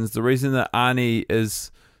actions, the reason that Arnie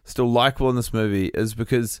is still likable in this movie is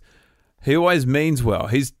because he always means well.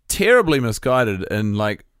 He's terribly misguided in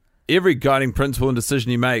like every guiding principle and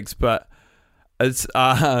decision he makes, but it's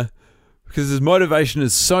because his motivation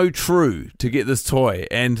is so true to get this toy,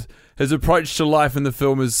 and his approach to life in the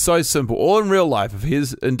film is so simple. All in real life, if he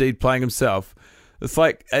is indeed playing himself. It's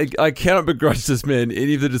like, I cannot begrudge this man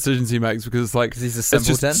any of the decisions he makes, because it's like, he's a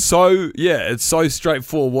simpleton. It's just so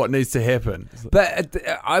straightforward what needs to happen. But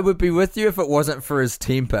I would be with you if it wasn't for his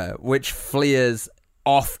temper, which flares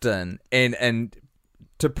often and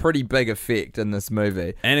to pretty big effect in this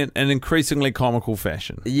movie. And in an increasingly comical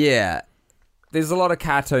fashion. Yeah. There's a lot of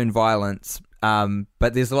cartoon violence,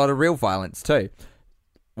 but there's a lot of real violence too.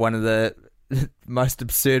 One of the most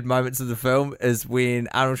absurd moments of the film is when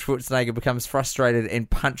Arnold Schwarzenegger becomes frustrated and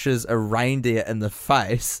punches a reindeer in the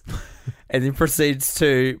face and then proceeds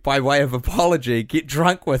to, by way of apology, get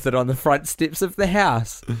drunk with it on the front steps of the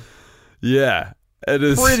house. Yeah, it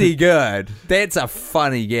is pretty good. That's a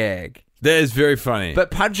funny gag. That is very funny.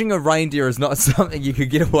 But punching a reindeer is not something you could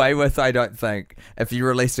get away with, I don't think, if you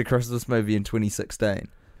released a Christmas movie in 2016.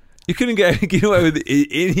 You couldn't get away with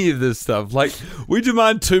any of this stuff. Like, we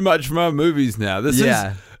demand too much from our movies now.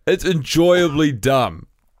 It's enjoyably dumb.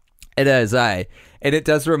 It is, eh? And it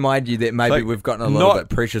does remind you that maybe we've gotten a little bit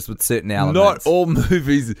precious with certain elements. Not all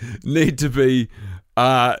movies need to be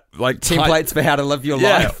like templates for how to live your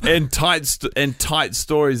life and tight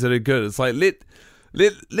stories that are good. It's like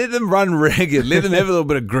Let them run ragged. Let them have a little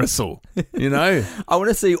bit of gristle, you know? I want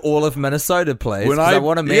to see all of Minnesota, please. 'Cause I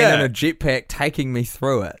want a man in a jetpack taking me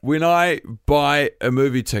through it. When I buy a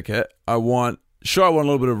movie ticket, I want a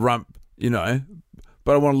little bit of rump, you know,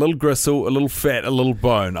 but I want a little gristle, a little fat, a little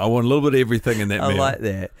bone. I want a little bit of everything in that meal. I like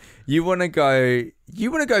that. You want to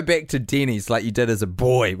go back to Denny's like you did as a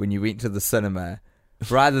boy when you went to the cinema.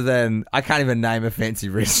 Rather than, I can't even name a fancy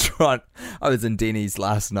restaurant. I was in Denny's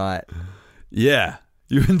last night. Yeah.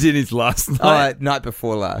 You were in Denny's last night? Oh, night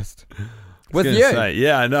before last. With you.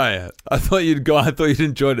 Yeah, I know. I thought you'd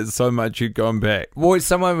enjoyed it so much you'd gone back. Well,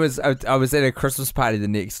 I was at a Christmas party the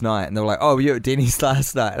next night and they were like, oh, you were at Denny's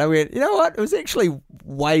last night. And I went, you know what? It was actually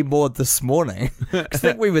way more this morning. I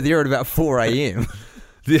think we were there at about 4 a.m.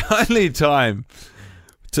 The only time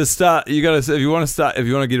to start, if you want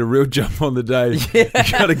to get a real jump on the day, you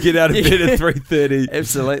got to get out of bed at 3:30.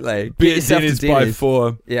 Absolutely. Be at Denny's by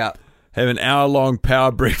 4. Yeah. Have an hour-long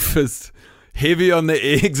power breakfast, heavy on the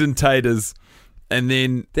eggs and taters, and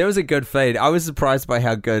then... That was a good feed. I was surprised by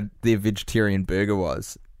how good their vegetarian burger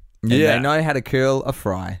was. And yeah. They know how to curl a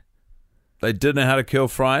fry. They did know how to curl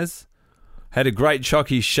fries. Had a great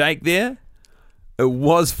chalky shake there. It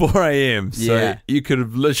was 4 a.m, so you could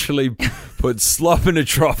have literally put slop in a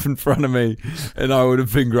trough in front of me and I would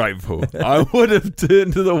have been grateful. I would have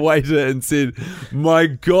turned to the waiter and said, my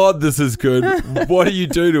God, this is good. What do you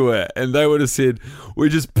do to it? And they would have said, we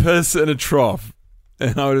just piss in a trough.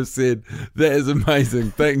 And I would have said, that is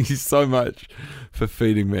amazing. Thank you so much for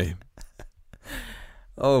feeding me.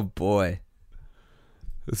 Oh, boy.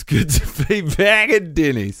 It's good to be back at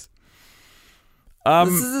Denny's.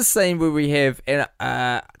 This is a scene where we have, and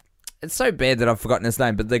it's so bad that I've forgotten his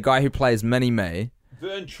name, but the guy who plays Mini-Me.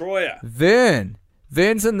 Vern Troyer.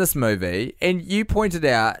 Vern's in this movie, and you pointed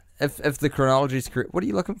out, if the chronology is correct, what are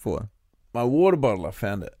you looking for? My water bottle, I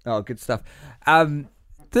found it. Oh, good stuff.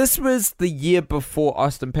 This was the year before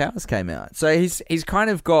Austin Powers came out. So he's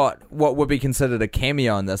kind of got what would be considered a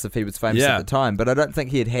cameo in this if he was famous at the time, but I don't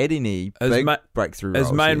think he had any big breakthrough roles.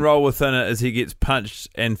 His main role within it is he gets punched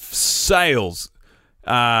and sails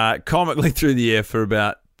comically through the air for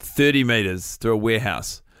about 30 meters through a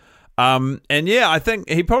warehouse. And yeah, I think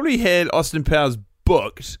he probably had Austin Powers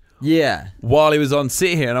booked while he was on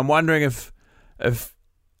set here, and I'm wondering if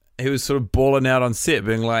he was sort of balling out on set,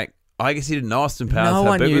 being like, I guess he didn't know Austin Powers. No how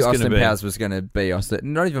one big knew was Austin Powers was going to be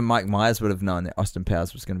Austin. Not even Mike Myers would have known that Austin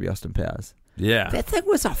Powers was going to be Austin Powers. Yeah. That thing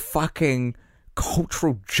was a fucking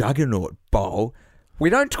cultural juggernaut, Bo. We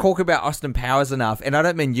don't talk about Austin Powers enough, and I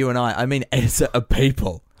don't mean you and I mean as a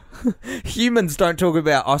people. Humans don't talk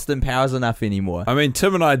about Austin Powers enough anymore. I mean,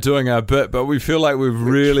 Tim and I are doing our bit, but we feel like we've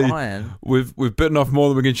bitten off more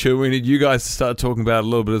than we can chew. We need you guys to start talking about it a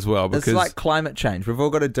little bit as well. Because it's like climate change. We've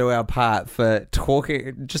all got to do our part for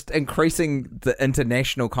talking, just increasing the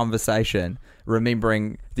international conversation,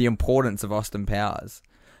 remembering the importance of Austin Powers.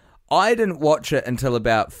 I didn't watch it until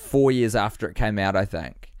about 4 years after it came out, I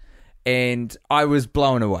think. And I was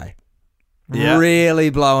blown away. Yeah.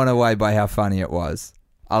 Really blown away by how funny it was.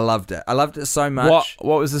 I loved it. I loved it so much.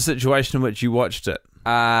 What was the situation in which you watched it?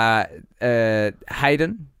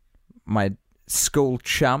 Hayden, my school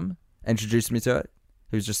chum, introduced me to it.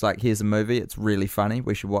 He was just like, here's a movie. It's really funny.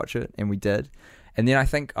 We should watch it. And we did. And then I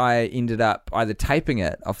think I ended up either taping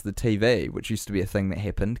it off the TV, which used to be a thing that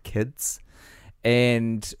happened, kids,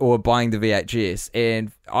 or buying the VHS.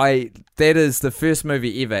 And that is the first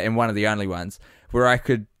movie ever, and one of the only ones, where I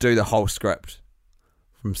could do the whole script.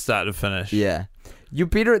 From start to finish. Yeah. You're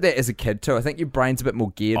better at that as a kid too. I think your brain's a bit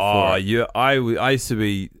more geared for it. Yeah, I used to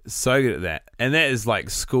be so good at that. And that is like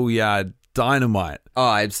schoolyard dynamite.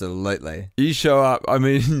 Oh, absolutely. You show up, I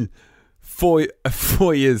mean, 4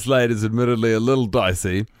 years later is admittedly a little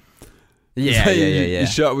dicey. Yeah, You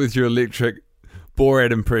show up with your electric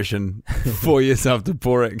Borat impression 4 years after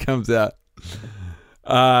Borat comes out.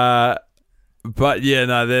 But yeah,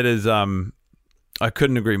 no, that is, I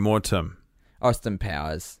couldn't agree more, Tim. Austin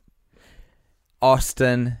Powers.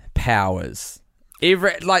 The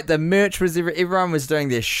merch was everyone was doing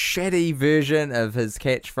their shitty version of his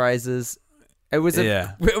catchphrases. It was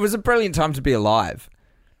a brilliant time to be alive.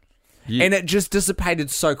 And it just dissipated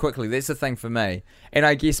so quickly. That's the thing for me. And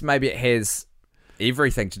I guess maybe it has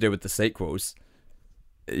everything to do with the sequels.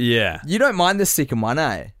 Yeah. You don't mind the second one,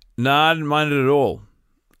 eh? No, I didn't mind it at all.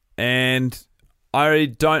 And I really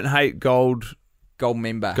don't hate Gold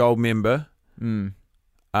Member.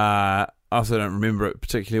 I also don't remember it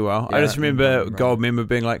particularly well. I just remember Gold Member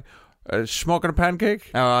being like, schmock and a pancake?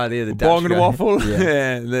 Oh, they're the Dutch bong and a guy. waffle?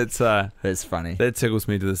 Yeah. That's funny. That tickles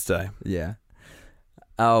me to this day. Yeah.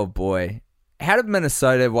 Oh, boy. How did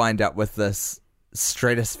Minnesota wind up with this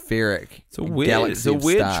stratospheric. It's a galaxy of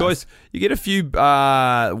weird stars. choice. You get a few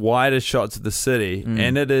wider shots of the city,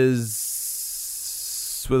 and it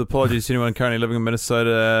is, with apologies to anyone currently living in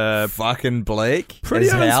Minnesota, Fucking bleak. pretty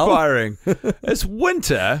as hell. uninspiring. It's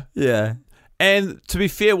winter. Yeah. And to be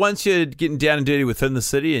fair, once you're getting down and dirty within the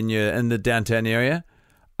city and you're in the downtown area,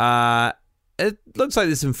 it looks like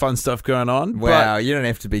there's some fun stuff going on. Wow, you don't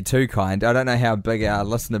have to be too kind. I don't know how big our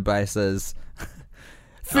listener base is.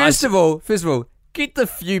 First of all, get the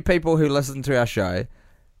few people who listen to our show.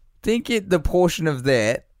 Then get the portion of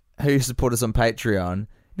that who support us on Patreon.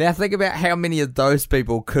 Now think about how many of those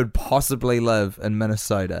people could possibly live in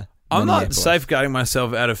Minnesota. I'm not Minneapolis. safeguarding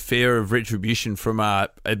myself out of fear of retribution from our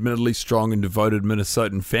admittedly strong and devoted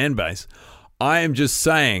Minnesotan fan base. I am just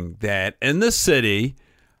saying that in the city,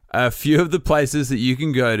 a few of the places that you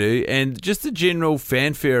can go to, and just the general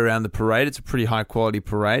fanfare around the parade, it's a pretty high quality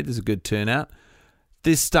parade. There's a good turnout.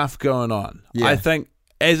 There's stuff going on. Yeah. I think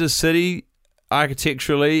as a city,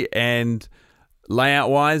 architecturally and layout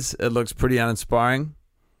wise, it looks pretty uninspiring.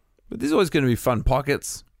 But there's always going to be fun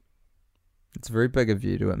pockets. It's very big of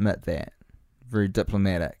you to admit that. Very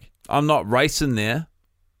diplomatic. I'm not racing there.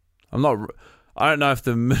 I don't know if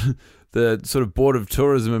the sort of Board of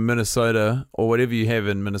Tourism in Minnesota, or whatever you have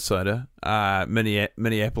in Minnesota,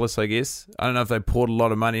 Minneapolis, I guess. I don't know if they poured a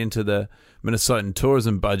lot of money into the Minnesotan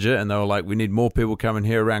tourism budget and they were like, we need more people coming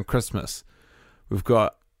here around Christmas. We've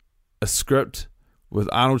got a script with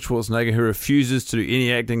Arnold Schwarzenegger, who refuses to do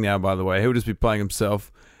any acting now, by the way. He'll just be playing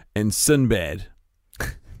himself, and Sinbad.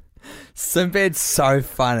 Sinbad's so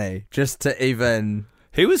funny. Just to even...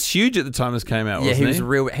 He was huge at the time this came out, wasn't he? He was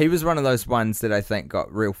real. He was one of those ones that I think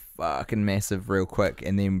got real fucking massive real quick,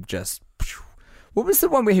 and then just... What was the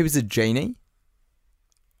one where he was a genie?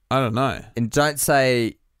 I don't know. And don't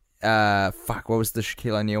say... what was the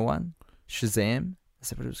Shaquille O'Neal one? Shazam? Is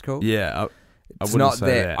that what it was called? Yeah, I It's wouldn't not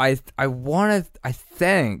say that. that. I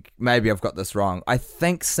think, maybe I've got this wrong. I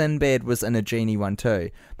think Sinbad was in a genie one too.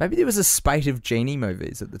 Maybe there was a spate of genie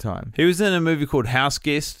movies at the time. He was in a movie called House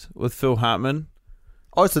Guest with Phil Hartman.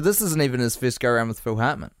 Oh, so this isn't even his first go around with Phil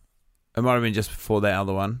Hartman. It might have been just before that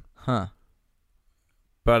other one. Huh.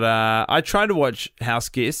 But I tried to watch House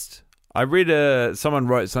Guest. I read someone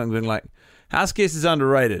wrote something like, House Guest is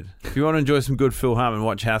underrated. If you want to enjoy some good Phil Hartman,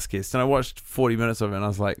 watch House Guest. And I watched 40 minutes of it and I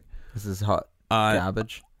was like, This is hot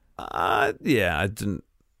garbage. Yeah, I didn't.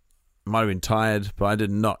 Might have been tired, but I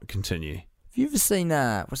did not continue. Have you ever seen,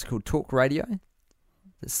 what's it called, Talk Radio?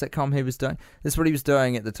 The sitcom he was doing? That's what he was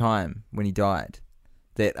doing at the time when he died.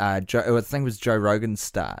 That, I think it was Joe Rogan's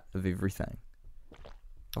start of everything.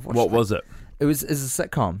 What was it? It was a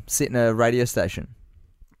sitcom set in a radio station.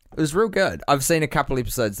 It was real good. I've seen a couple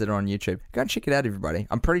episodes that are on YouTube. Go and check it out, everybody.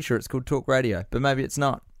 I'm pretty sure it's called Talk Radio, but maybe it's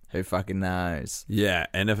not. Who fucking knows? Yeah,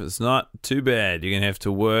 and if it's not, too bad. You're going to have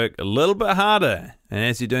to work a little bit harder. And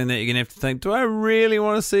as you're doing that, you're going to have to think, do I really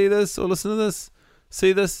want to see this or listen to this?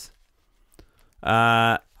 See this?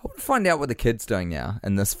 I want to find out what the kid's doing now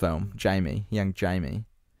in this film. Young Jamie.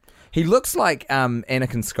 He looks like Anakin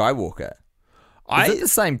Skywalker. Is it the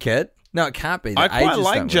same kid? No, it can't be. I quite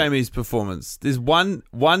like Jamie's performance. There's one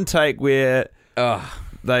take where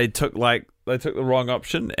they took the wrong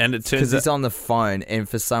option, and it turns because out he's on the phone, and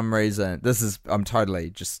for some reason, I'm totally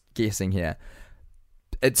just guessing here.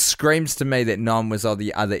 It screams to me that Nom was on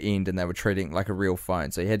the other end, and they were treating it like a real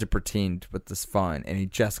phone, so he had to pretend with this phone, and he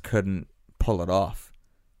just couldn't pull it off.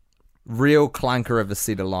 Real clunker of a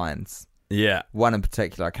set of lines. Yeah, one in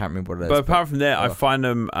particular, I can't remember what it is. But apart from that, I find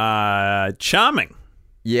him charming.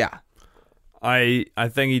 Yeah. I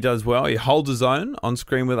think he does well. He holds his own on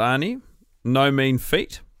screen with Arnie. No mean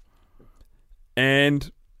feat.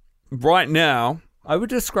 And right now, I would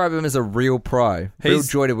describe him as a real pro. Real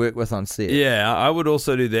joy to work with on set. Yeah, I would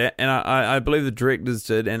also do that. And I believe the directors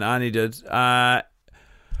did and Arnie did.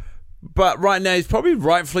 But right now, he's probably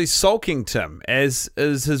rightfully sulking, Tim, as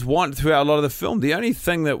is his wont throughout a lot of the film. The only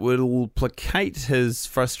thing that will placate his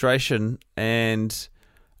frustration and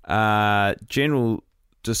general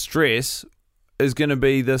distress is going to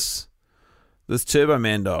be this Turbo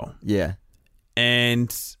Man doll. Yeah. And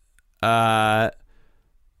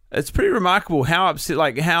it's pretty remarkable how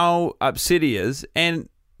upset he is, and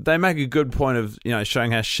they make a good point of showing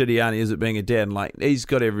how shitty Arnie is at being a dad, and like he's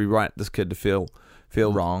got every right, this kid, to feel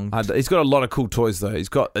wrong. He's got a lot of cool toys though. He's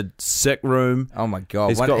got a sick room. Oh my god!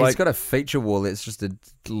 He's got a feature wall that's just a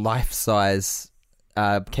life-size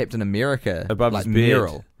Captain America above his bed.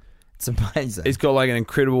 Mural. It's amazing. He's got like an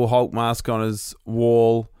Incredible Hulk mask on his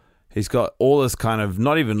wall. He's got all this kind of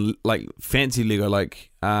not even like fancy Lego. Like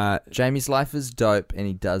Jamie's life is dope, and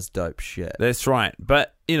he does dope shit. That's right.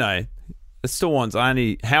 But it still wants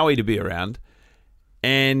Howie to be around,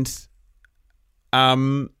 and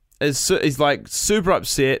he's like super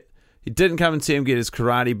upset. He didn't come and see him get his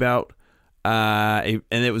karate belt, and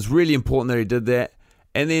it was really important that he did that.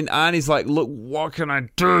 And then Arnie's like, look, what can I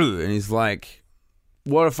do? And he's like,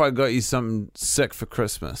 what if I got you something sick for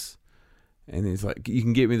Christmas? And he's like, you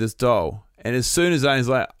can get me this doll. And as soon as Arnie's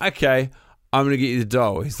like, okay, I'm going to get you the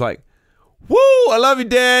doll. He's like, woo, I love you,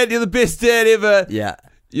 Dad. You're the best dad ever. Yeah.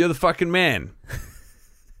 You're the fucking man.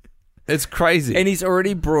 It's crazy. And he's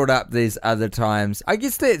already brought up these other times. I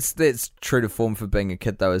guess that's true to form for being a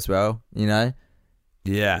kid, though, as well, you know?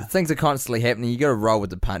 Yeah. Things are constantly happening. You got to roll with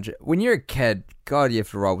the punches. When you're a kid, God, you have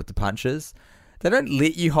to roll with the punches. They don't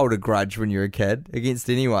let you hold a grudge when you're a kid against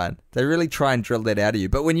anyone. They really try and drill that out of you.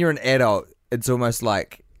 But when you're an adult, it's almost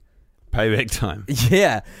like payback time.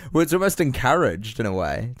 Yeah. Well, it's almost encouraged in a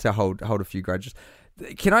way to hold a few grudges.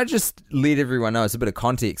 Can I just let everyone know, it's a bit of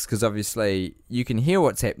context, because obviously you can hear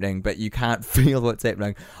what's happening, but you can't feel what's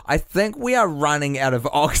happening. I think we are running out of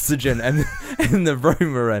oxygen in the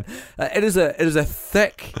room we're in. It is a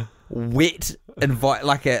thick, wet,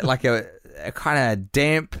 like a kind of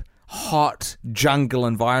damp, hot jungle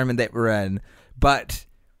environment that we're in, but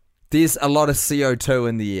there's a lot of CO2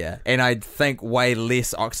 in the air, and I think way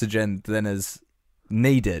less oxygen than is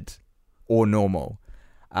needed or normal.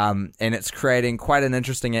 And it's creating quite an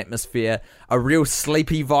interesting atmosphere, a real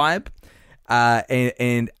sleepy vibe,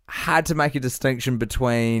 and hard to make a distinction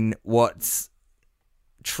between what's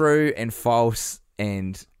true and false,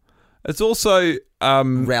 and it's also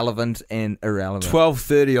relevant and irrelevant.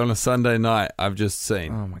 12:30 on a Sunday night, I've just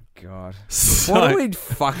seen. Oh my God. What are we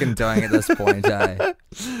fucking doing at this point, eh?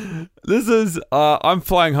 This is, I'm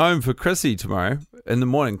flying home for Chrissy tomorrow in the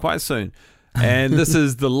morning, quite soon. And this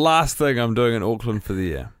is the last thing I'm doing in Auckland for the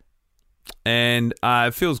year, and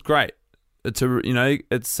it feels great. It's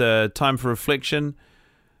a time for reflection.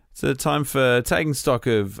 It's a time for taking stock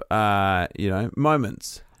of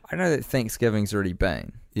moments. I know that Thanksgiving's already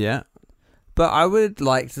been, yeah, but I would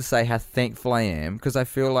like to say how thankful I am, because I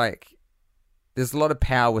feel like there's a lot of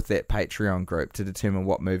power with that Patreon group to determine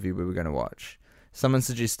what movie we were going to watch. Someone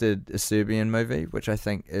suggested a Serbian movie, which I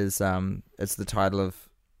think is it's the title of,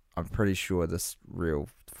 I'm pretty sure, this real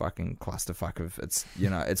fucking clusterfuck of,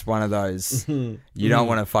 it's one of those you don't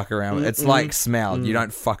want to fuck around with. It's like Smell. You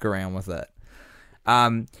don't fuck around with it.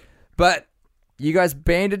 But you guys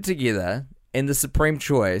banded together, and the supreme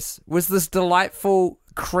choice was this delightful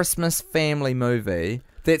Christmas family movie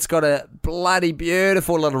that's got a bloody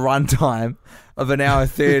beautiful little runtime of an hour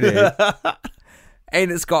 30. And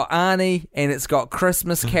it's got Arnie, and it's got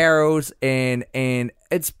Christmas carols, and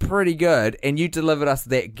it's pretty good. And you delivered us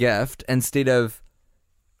that gift instead of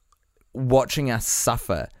watching us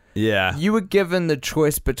suffer. Yeah. You were given the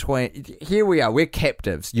choice between, here we are, we're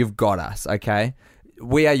captives. You've got us, okay?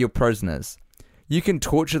 We are your prisoners. You can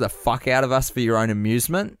torture the fuck out of us for your own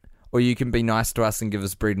amusement, or you can be nice to us and give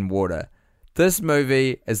us bread and water. This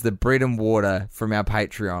movie is the bread and water from our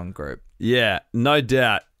Patreon group. Yeah, no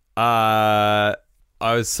doubt.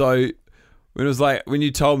 I was so, when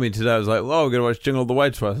you told me today, I was like, well, we're going to watch Jingle All The Way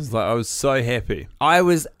twice. I was so happy. I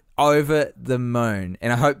was over the moon,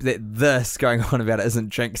 and I hope that this going on about it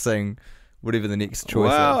isn't jinxing whatever the next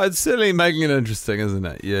choice is. Well, it's certainly making it interesting, isn't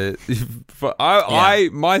it? Yeah.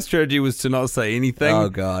 My strategy was to not say anything. Oh,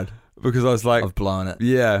 God. Because I was like, I've blown it.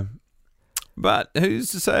 Yeah. But who's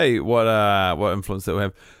to say what influence that will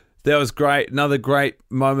have? That was great. Another great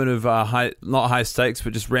moment of not high stakes,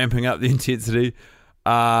 but just ramping up the intensity.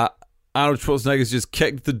 Arnold Schwarzenegger's just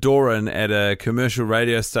kicked the door in at a commercial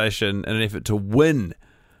radio station in an effort to win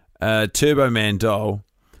a Turbo Man doll,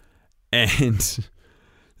 and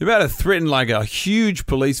they're about to threaten like a huge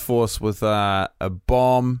police force with a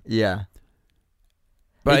bomb. Yeah.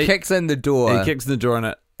 But he kicks in the door. He kicks in the door in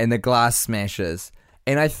it, and the glass smashes.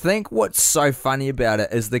 And I think what's so funny about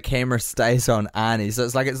it is the camera stays on Arnie, so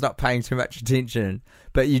it's like it's not paying too much attention,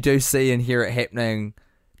 but you do see and hear it happening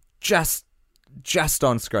just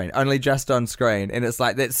on screen, only just on screen. And it's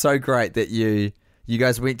like, that's so great that you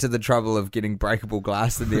guys went to the trouble of getting breakable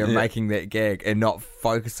glass in there and making that gag and not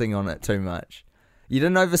focusing on it too much. You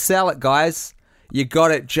didn't oversell it, guys. You got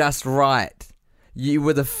it just right. You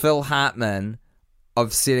were the Phil Hartman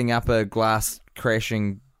of setting up a glass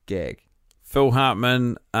crashing gag. Phil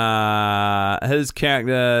Hartman, his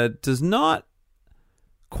character does not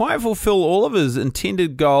quite fulfill all of his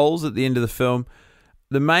intended goals at the end of the film.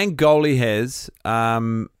 The main goal he has,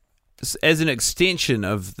 as an extension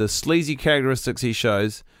of the sleazy characteristics he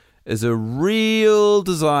shows, is a real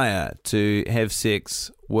desire to have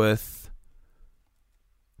sex with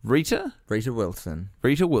Rita Wilson,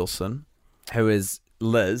 who is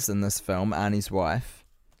Liz in this film, Arnie's wife,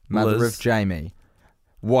 mother Liz. of Jamie.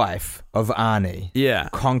 wife of Arnie. Yeah.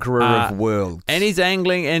 Conqueror of worlds. And he's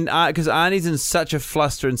angling, and because Arnie's in such a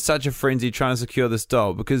fluster and such a frenzy trying to secure this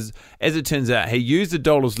doll, because as it turns out, he used the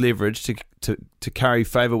doll as leverage to curry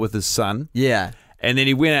favor with his son. Yeah. And then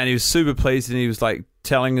he went out and he was super pleased, and he was like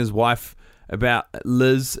telling his wife about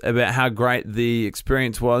Liz, about how great the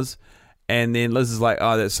experience was. And then Liz is like,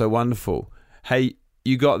 oh, that's so wonderful. Hey,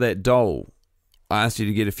 you got that doll I asked you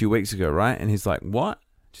to get a few weeks ago, right? And he's like, what?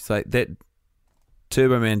 She's like, that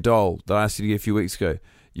Turbo Man doll that I asked you to get a few weeks ago,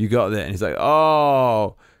 you got that. And he's like,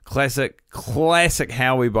 oh, classic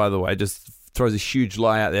Howie, by the way, just throws a huge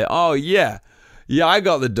lie out there. Oh, yeah, I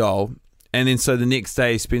got the doll. And then so the next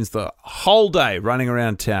day he spends the whole day running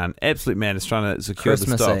around town, absolute madness, trying to secure the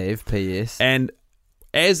doll. Christmas Eve, P.S. And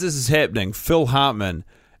as this is happening, Phil Hartman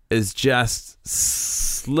is just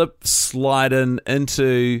sliding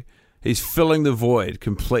into, he's filling the void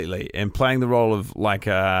completely and playing the role of like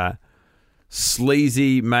a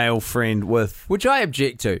sleazy male friend with... Which I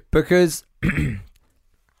object to, because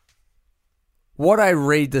what I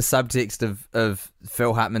read the subtext of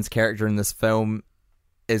Phil Hartman's character in this film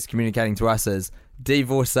is communicating to us is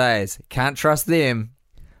divorcees. Can't trust them.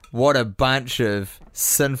 What a bunch of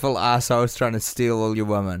sinful assholes trying to steal all your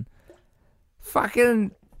women.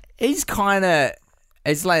 Fucking... He's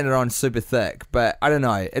laying it on super thick, but I don't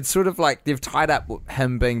know. It's sort of like they've tied up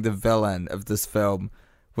him being the villain of this film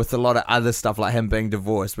with a lot of other stuff, like him being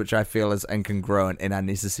divorced, which I feel is incongruent and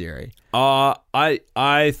unnecessary. I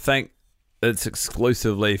think it's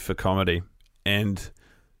exclusively for comedy, and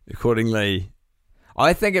accordingly,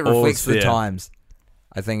 I think it reflects the times.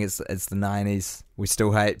 I think it's the 90s. We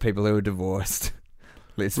still hate people who are divorced.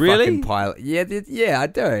 Let's fucking pile it. Yeah, I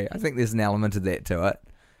do. I think there's an element of that to it.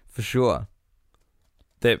 For sure.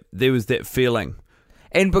 That there was that feeling.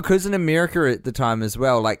 And because in America at the time as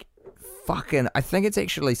well, like, fucking, I think it's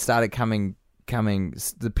actually started coming,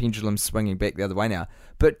 the pendulum swinging back the other way now.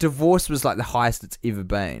 But divorce was like the highest it's ever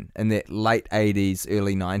been in that late 80s,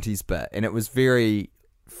 early 90s bit. And it was very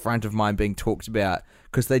front of mind being talked about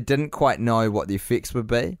because they didn't quite know what the effects would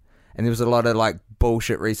be. And there was a lot of like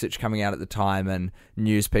bullshit research coming out at the time and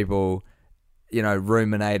news people, you know,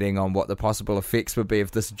 ruminating on what the possible effects would be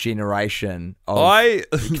of this generation of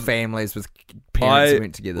families with parents who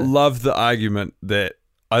went together. I love the argument that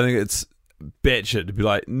I think it's batshit to be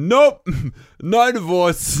like, nope, no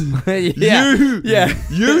divorce.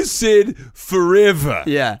 You said forever.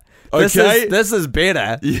 Yeah. Okay? This is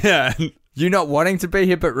better. Yeah. You not wanting to be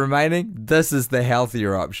here but remaining, this is the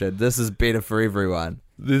healthier option. This is better for everyone.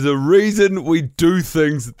 There's a reason we do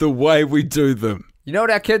things the way we do them. You know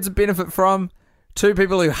what our kids benefit from? Two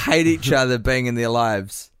people who hate each other being in their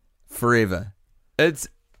lives forever. It's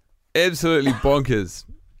absolutely bonkers.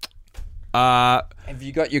 Have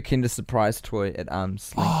you got your Kinder Surprise toy at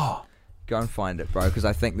arm's length? Go and find it, bro, because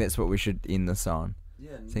I think that's what we should end this on.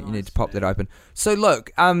 Yeah, I think you need to pop that open. So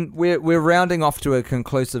look, we're rounding off to a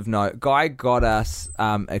conclusive note. Guy got us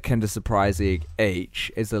a Kinder Surprise egg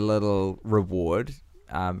each as a little reward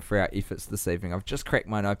for our efforts this evening. I've just cracked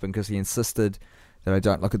mine open because he insisted that I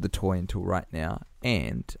don't look at the toy until right now.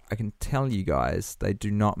 And I can tell you guys, they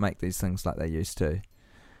do not make these things like they used to.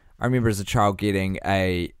 I remember as a child getting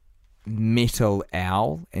a metal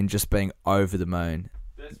owl and just being over the moon.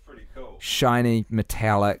 That's pretty cool. Shiny,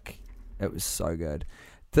 metallic. It was so good.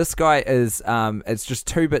 This guy is, it's just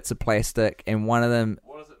 2 bits of plastic, and one of them...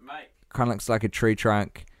 What does it make? Kind of looks like a tree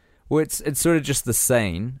trunk. Well, it's sort of just the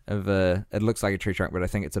scene of it looks like a tree trunk, but I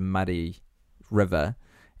think it's a muddy river.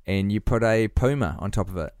 And you put a puma on top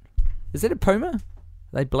of it. Is it a puma? Are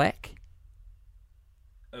they black?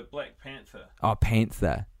 A black panther. Oh,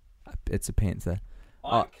 panther. It's a panther.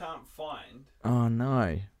 I can't find... Oh,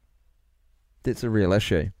 no. That's a real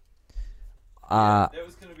issue. That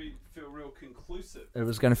was going to feel real conclusive. It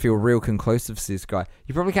was going to feel real conclusive, says this guy.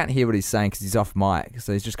 You probably can't hear what he's saying because he's off mic,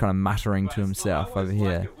 so he's just kind of muttering to himself over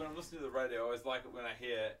here. When I'm listening to the radio, I always like it when I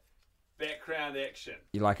hear background action.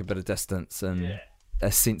 You like a bit of distance and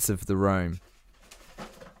a sense of the room.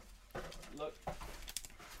 Look,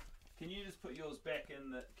 can you just put yours back in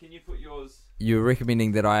the... Can you put yours... You're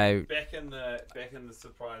recommending that I... Back in the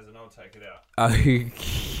surprise and I'll take it out.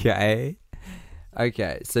 Okay.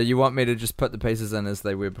 Okay, so you want me to just put the pieces in as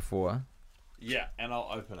they were before? Yeah, and I'll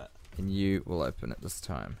open it. And you will open it this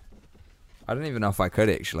time. I don't even know if I could,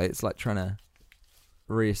 actually. It's like trying to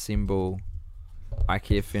reassemble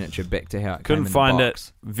IKEA furniture back to how it Couldn't came in find the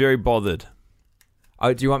box. it. Very bothered.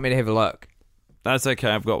 Oh, do you want me to have a look? That's okay,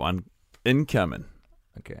 I've got one incoming.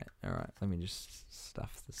 Okay, alright. Let me just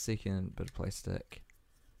stuff the second bit of plastic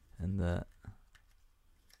and the...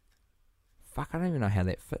 Fuck, I don't even know how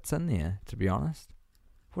that fits in there, to be honest.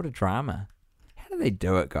 What a drama. How do they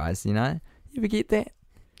do it, guys? You know, you ever get that?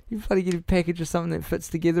 You bloody get a package of something that fits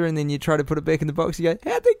together, and then you try to put it back in the box. You go,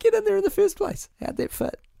 how'd they get in there in the first place? How'd that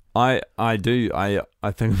fit? I do.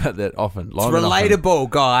 I think about that often. It's relatable,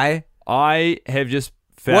 guy. I have just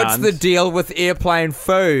found... What's the deal with airplane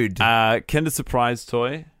food? Kinder Surprise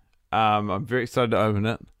toy. I'm very excited to open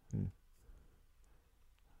it.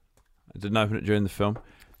 I didn't open it during the film.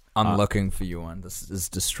 I'm looking for you one. This is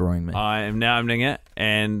destroying me. I am now opening it,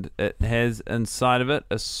 and it has inside of it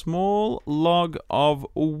a small log of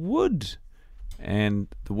wood. And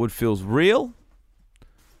the wood feels real.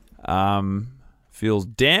 Feels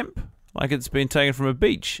damp, like it's been taken from a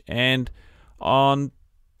beach. And on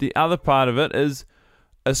the other part of it is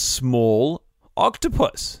a small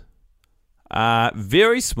octopus.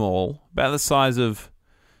 Very small, about the size of,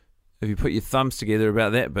 if you put your thumbs together,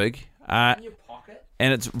 about that big. In your pocket?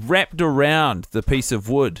 And it's wrapped around the piece of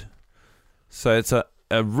wood. So it's a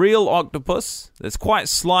real octopus that's quite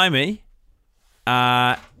slimy,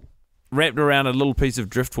 wrapped around a little piece of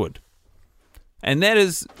driftwood. And that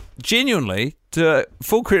is genuinely, to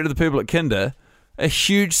full credit to the people at Kinder, a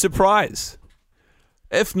huge surprise.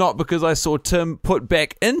 If not because I saw Tim put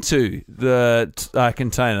back into the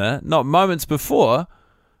container, not moments before,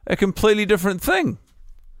 a completely different thing.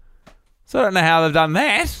 So I don't know how they've done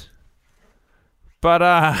that. But,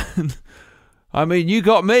 I mean, you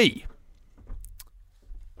got me.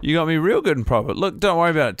 You got me real good and proper. Look, don't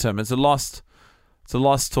worry about it, Tim. It's a lost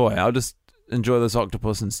toy. I'll just enjoy this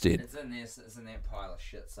octopus instead. It's in there. It's in that pile of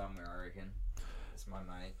shit somewhere, I reckon. It's my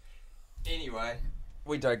money. Anyway,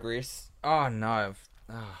 we digress. Oh, no.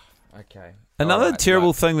 Oh, okay. Another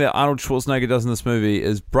terrible thing that Arnold Schwarzenegger does in this movie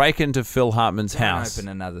is break into Phil Hartman's house. Open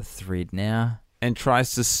another thread now. And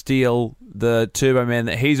tries to steal the Turbo Man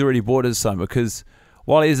that he's already bought his son, because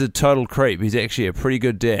while he's a total creep, he's actually a pretty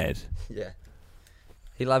good dad. Yeah.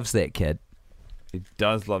 He loves that kid. He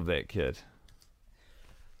does love that kid.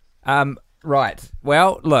 Right.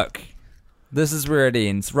 Well, look. This is where it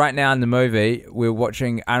ends. Right now in the movie, we're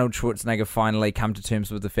watching Arnold Schwarzenegger finally come to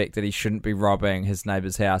terms with the fact that he shouldn't be robbing his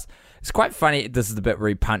neighbour's house. It's quite funny. This is the bit where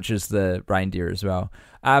he punches the reindeer as well.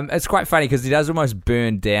 It's quite funny because he does almost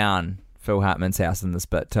burn down Phil Hartman's house in this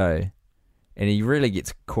bit too. And he really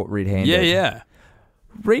gets caught red-handed. Yeah.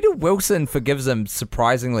 Rita Wilson forgives him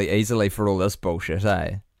surprisingly easily for all this bullshit,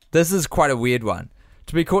 eh? This is quite a weird one.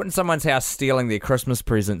 To be caught in someone's house stealing their Christmas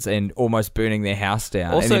presents and almost burning their house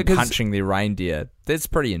down, also, and then punching their reindeer, that's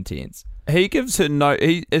pretty intense. He gives her no...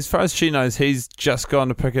 as far as she knows, he's just gone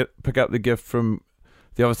to pick up the gift from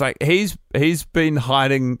the office. Like, he's been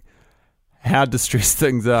hiding how distressed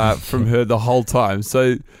things are from her the whole time.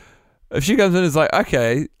 So if she comes in, it's like,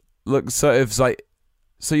 okay, look, so if it's like,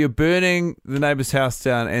 so you're burning the neighbor's house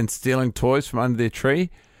down and stealing toys from under their tree.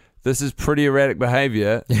 This is pretty erratic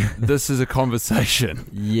behavior. This is a conversation.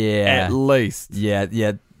 Yeah. At least.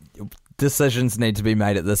 Yeah. Decisions need to be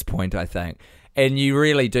made at this point, I think. And you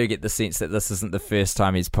really do get the sense that this isn't the first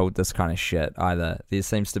time he's pulled this kind of shit either. There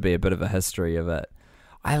seems to be a bit of a history of it.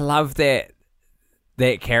 I love that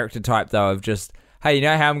character type, though, of just, hey, you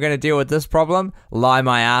know how I'm going to deal with this problem? Lie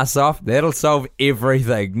my ass off. That'll solve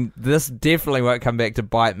everything. This definitely won't come back to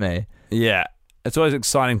bite me. Yeah. It's always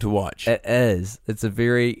exciting to watch. It is. It's a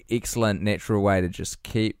very excellent, natural way to just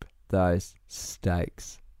keep those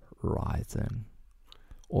stakes rising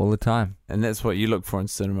all the time. And that's what you look for in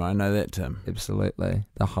cinema. I know that, Tim. Absolutely.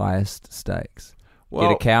 The highest stakes. Well,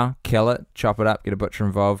 get a cow, kill it, chop it up, get a butcher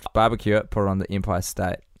involved, barbecue it, put it on the Empire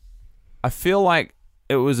State. I feel like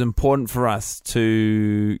it was important for us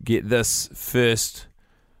to get this first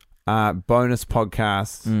bonus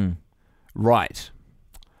podcast right.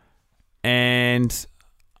 And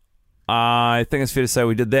I think it's fair to say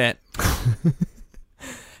we did that.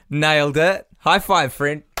 Nailed it. High five,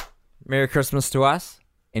 friend. Merry Christmas to us.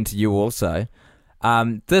 And to you also.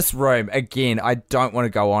 This room, again, I don't want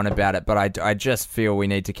to go on about it, but I just feel we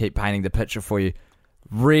need to keep painting the picture for you.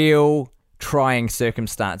 Real trying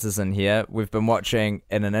circumstances in here. We've been watching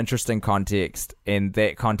in an interesting context, and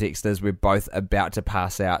that context is we're both about to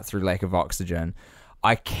pass out through lack of oxygen.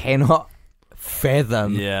 I cannot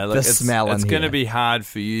fathom the smell in here. It's going to be hard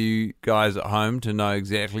for you guys at home to know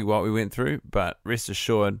exactly what we went through, but rest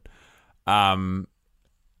assured, it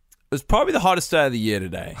was probably the hottest day of the year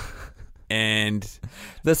today. And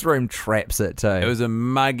this room traps it too. It was a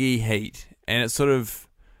muggy heat, and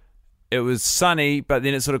it was sunny, but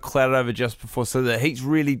then it sort of clouded over just before, so the heat's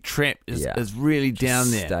really trapped, is really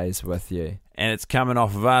down there. Stays with you. And it's coming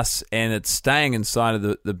off of us, and it's staying inside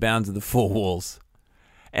of the bounds of the four walls.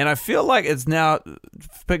 And I feel like it's now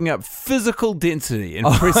picking up physical density and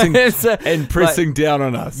pressing down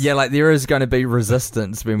on us. Yeah, like there is going to be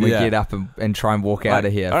resistance when we get up and try and walk out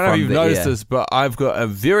of here. I don't know if you've noticed this, but I've got a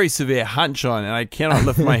very severe hunch on and I cannot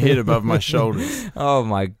lift my head above my shoulders. Oh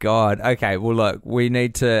my God. Okay, well look, we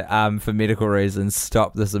need to, for medical reasons,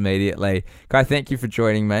 stop this immediately. Guy, thank you for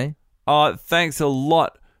joining me. Oh, thanks a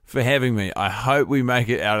lot for having me. I hope we make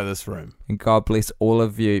it out of this room. And God bless all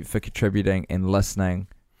of you for contributing and listening.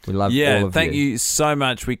 We love all of you. Yeah, thank you so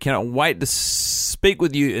much. We cannot wait to speak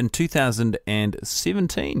with you in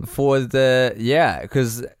 2017. Because the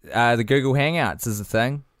Google Hangouts is a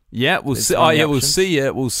thing. Yeah, we'll see. Oh, yeah, we'll see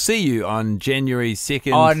you. We'll see you on January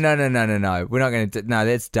 2nd. Oh, no. We're not going to. No,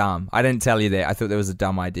 that's dumb. I didn't tell you that. I thought that was a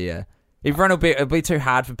dumb idea. It'll be too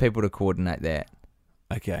hard for people to coordinate that.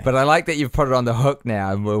 Okay. But I like that you've put it on the hook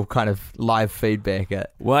now and we'll kind of live feedback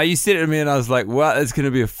it. Well, you said it to me and I was like, well, it's going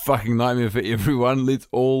to be a fucking nightmare for everyone. Let's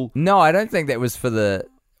all... No, I don't think that was for the...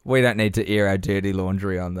 We don't need to air our dirty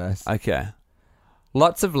laundry on this. Okay.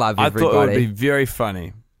 Lots of love, everybody. I thought it would be very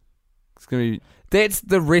funny. It's going to be... That's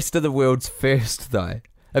the rest of the world's first, though.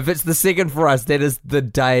 If it's the second for us, that is the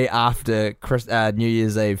day after New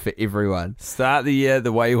Year's Eve for everyone. Start the year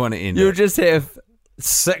the way you want to end it. You'll just have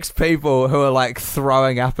 6 people who are like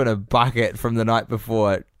throwing up in a bucket from the night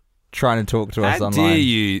before trying to talk to us online. How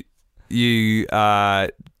dare you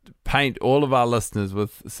paint all of our listeners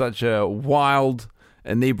with such a wild,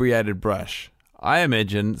 inebriated brush. I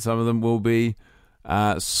imagine some of them will be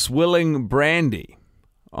swilling brandy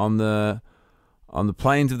on the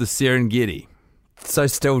plains of the Serengeti. So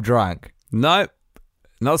still drunk? Nope.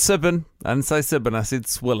 Not sipping. I didn't say sipping. I said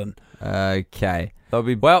swilling. Okay.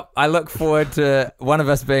 Well, I look forward to one of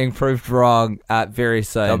us being proved wrong very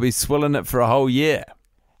soon. They'll be swilling it for a whole year.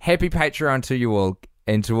 Happy Patreon to you all,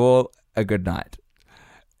 and to all, a good night.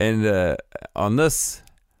 And on this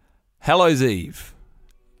Hallows Eve,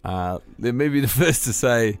 let me be the first to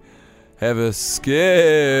say, have a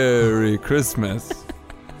scary Christmas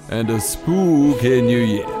and a spooky New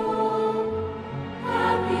Year.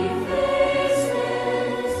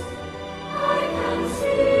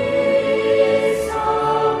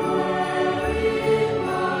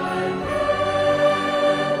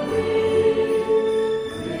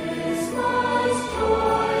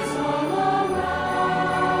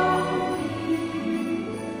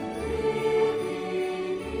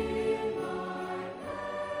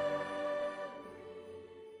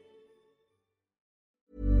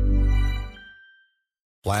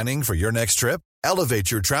 Planning for your next trip? Elevate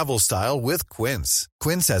your travel style with Quince.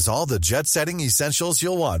 Quince has all the jet-setting essentials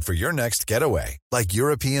you'll want for your next getaway, like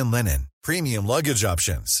European linen, premium luggage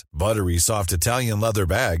options, buttery soft Italian leather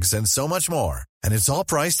bags, and so much more. And it's all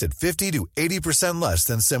priced at 50 to 80% less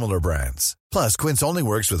than similar brands. Plus, Quince only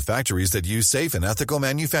works with factories that use safe and ethical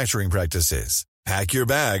manufacturing practices. Pack your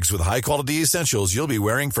bags with high-quality essentials you'll be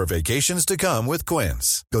wearing for vacations to come with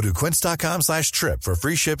Quince. Go to quince.com/trip for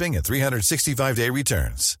free shipping and 365-day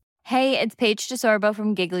returns. Hey, it's Paige DeSorbo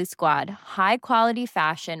from Giggly Squad. High quality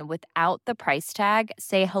fashion without the price tag.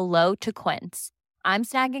 Say hello to Quince. I'm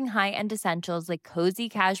snagging high-end essentials like cozy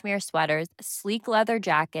cashmere sweaters, sleek leather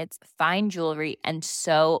jackets, fine jewelry, and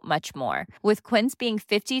so much more. With Quince being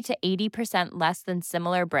 50 to 80% less than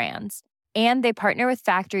similar brands. And they partner with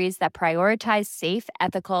factories that prioritize safe,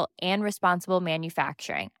 ethical, and responsible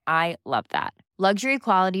manufacturing. I love that. Luxury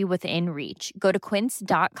quality within reach. Go to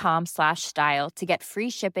quince.com/style to get free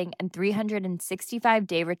shipping and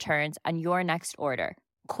 365-day returns on your next order.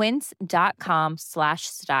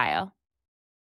 Quince.com/style.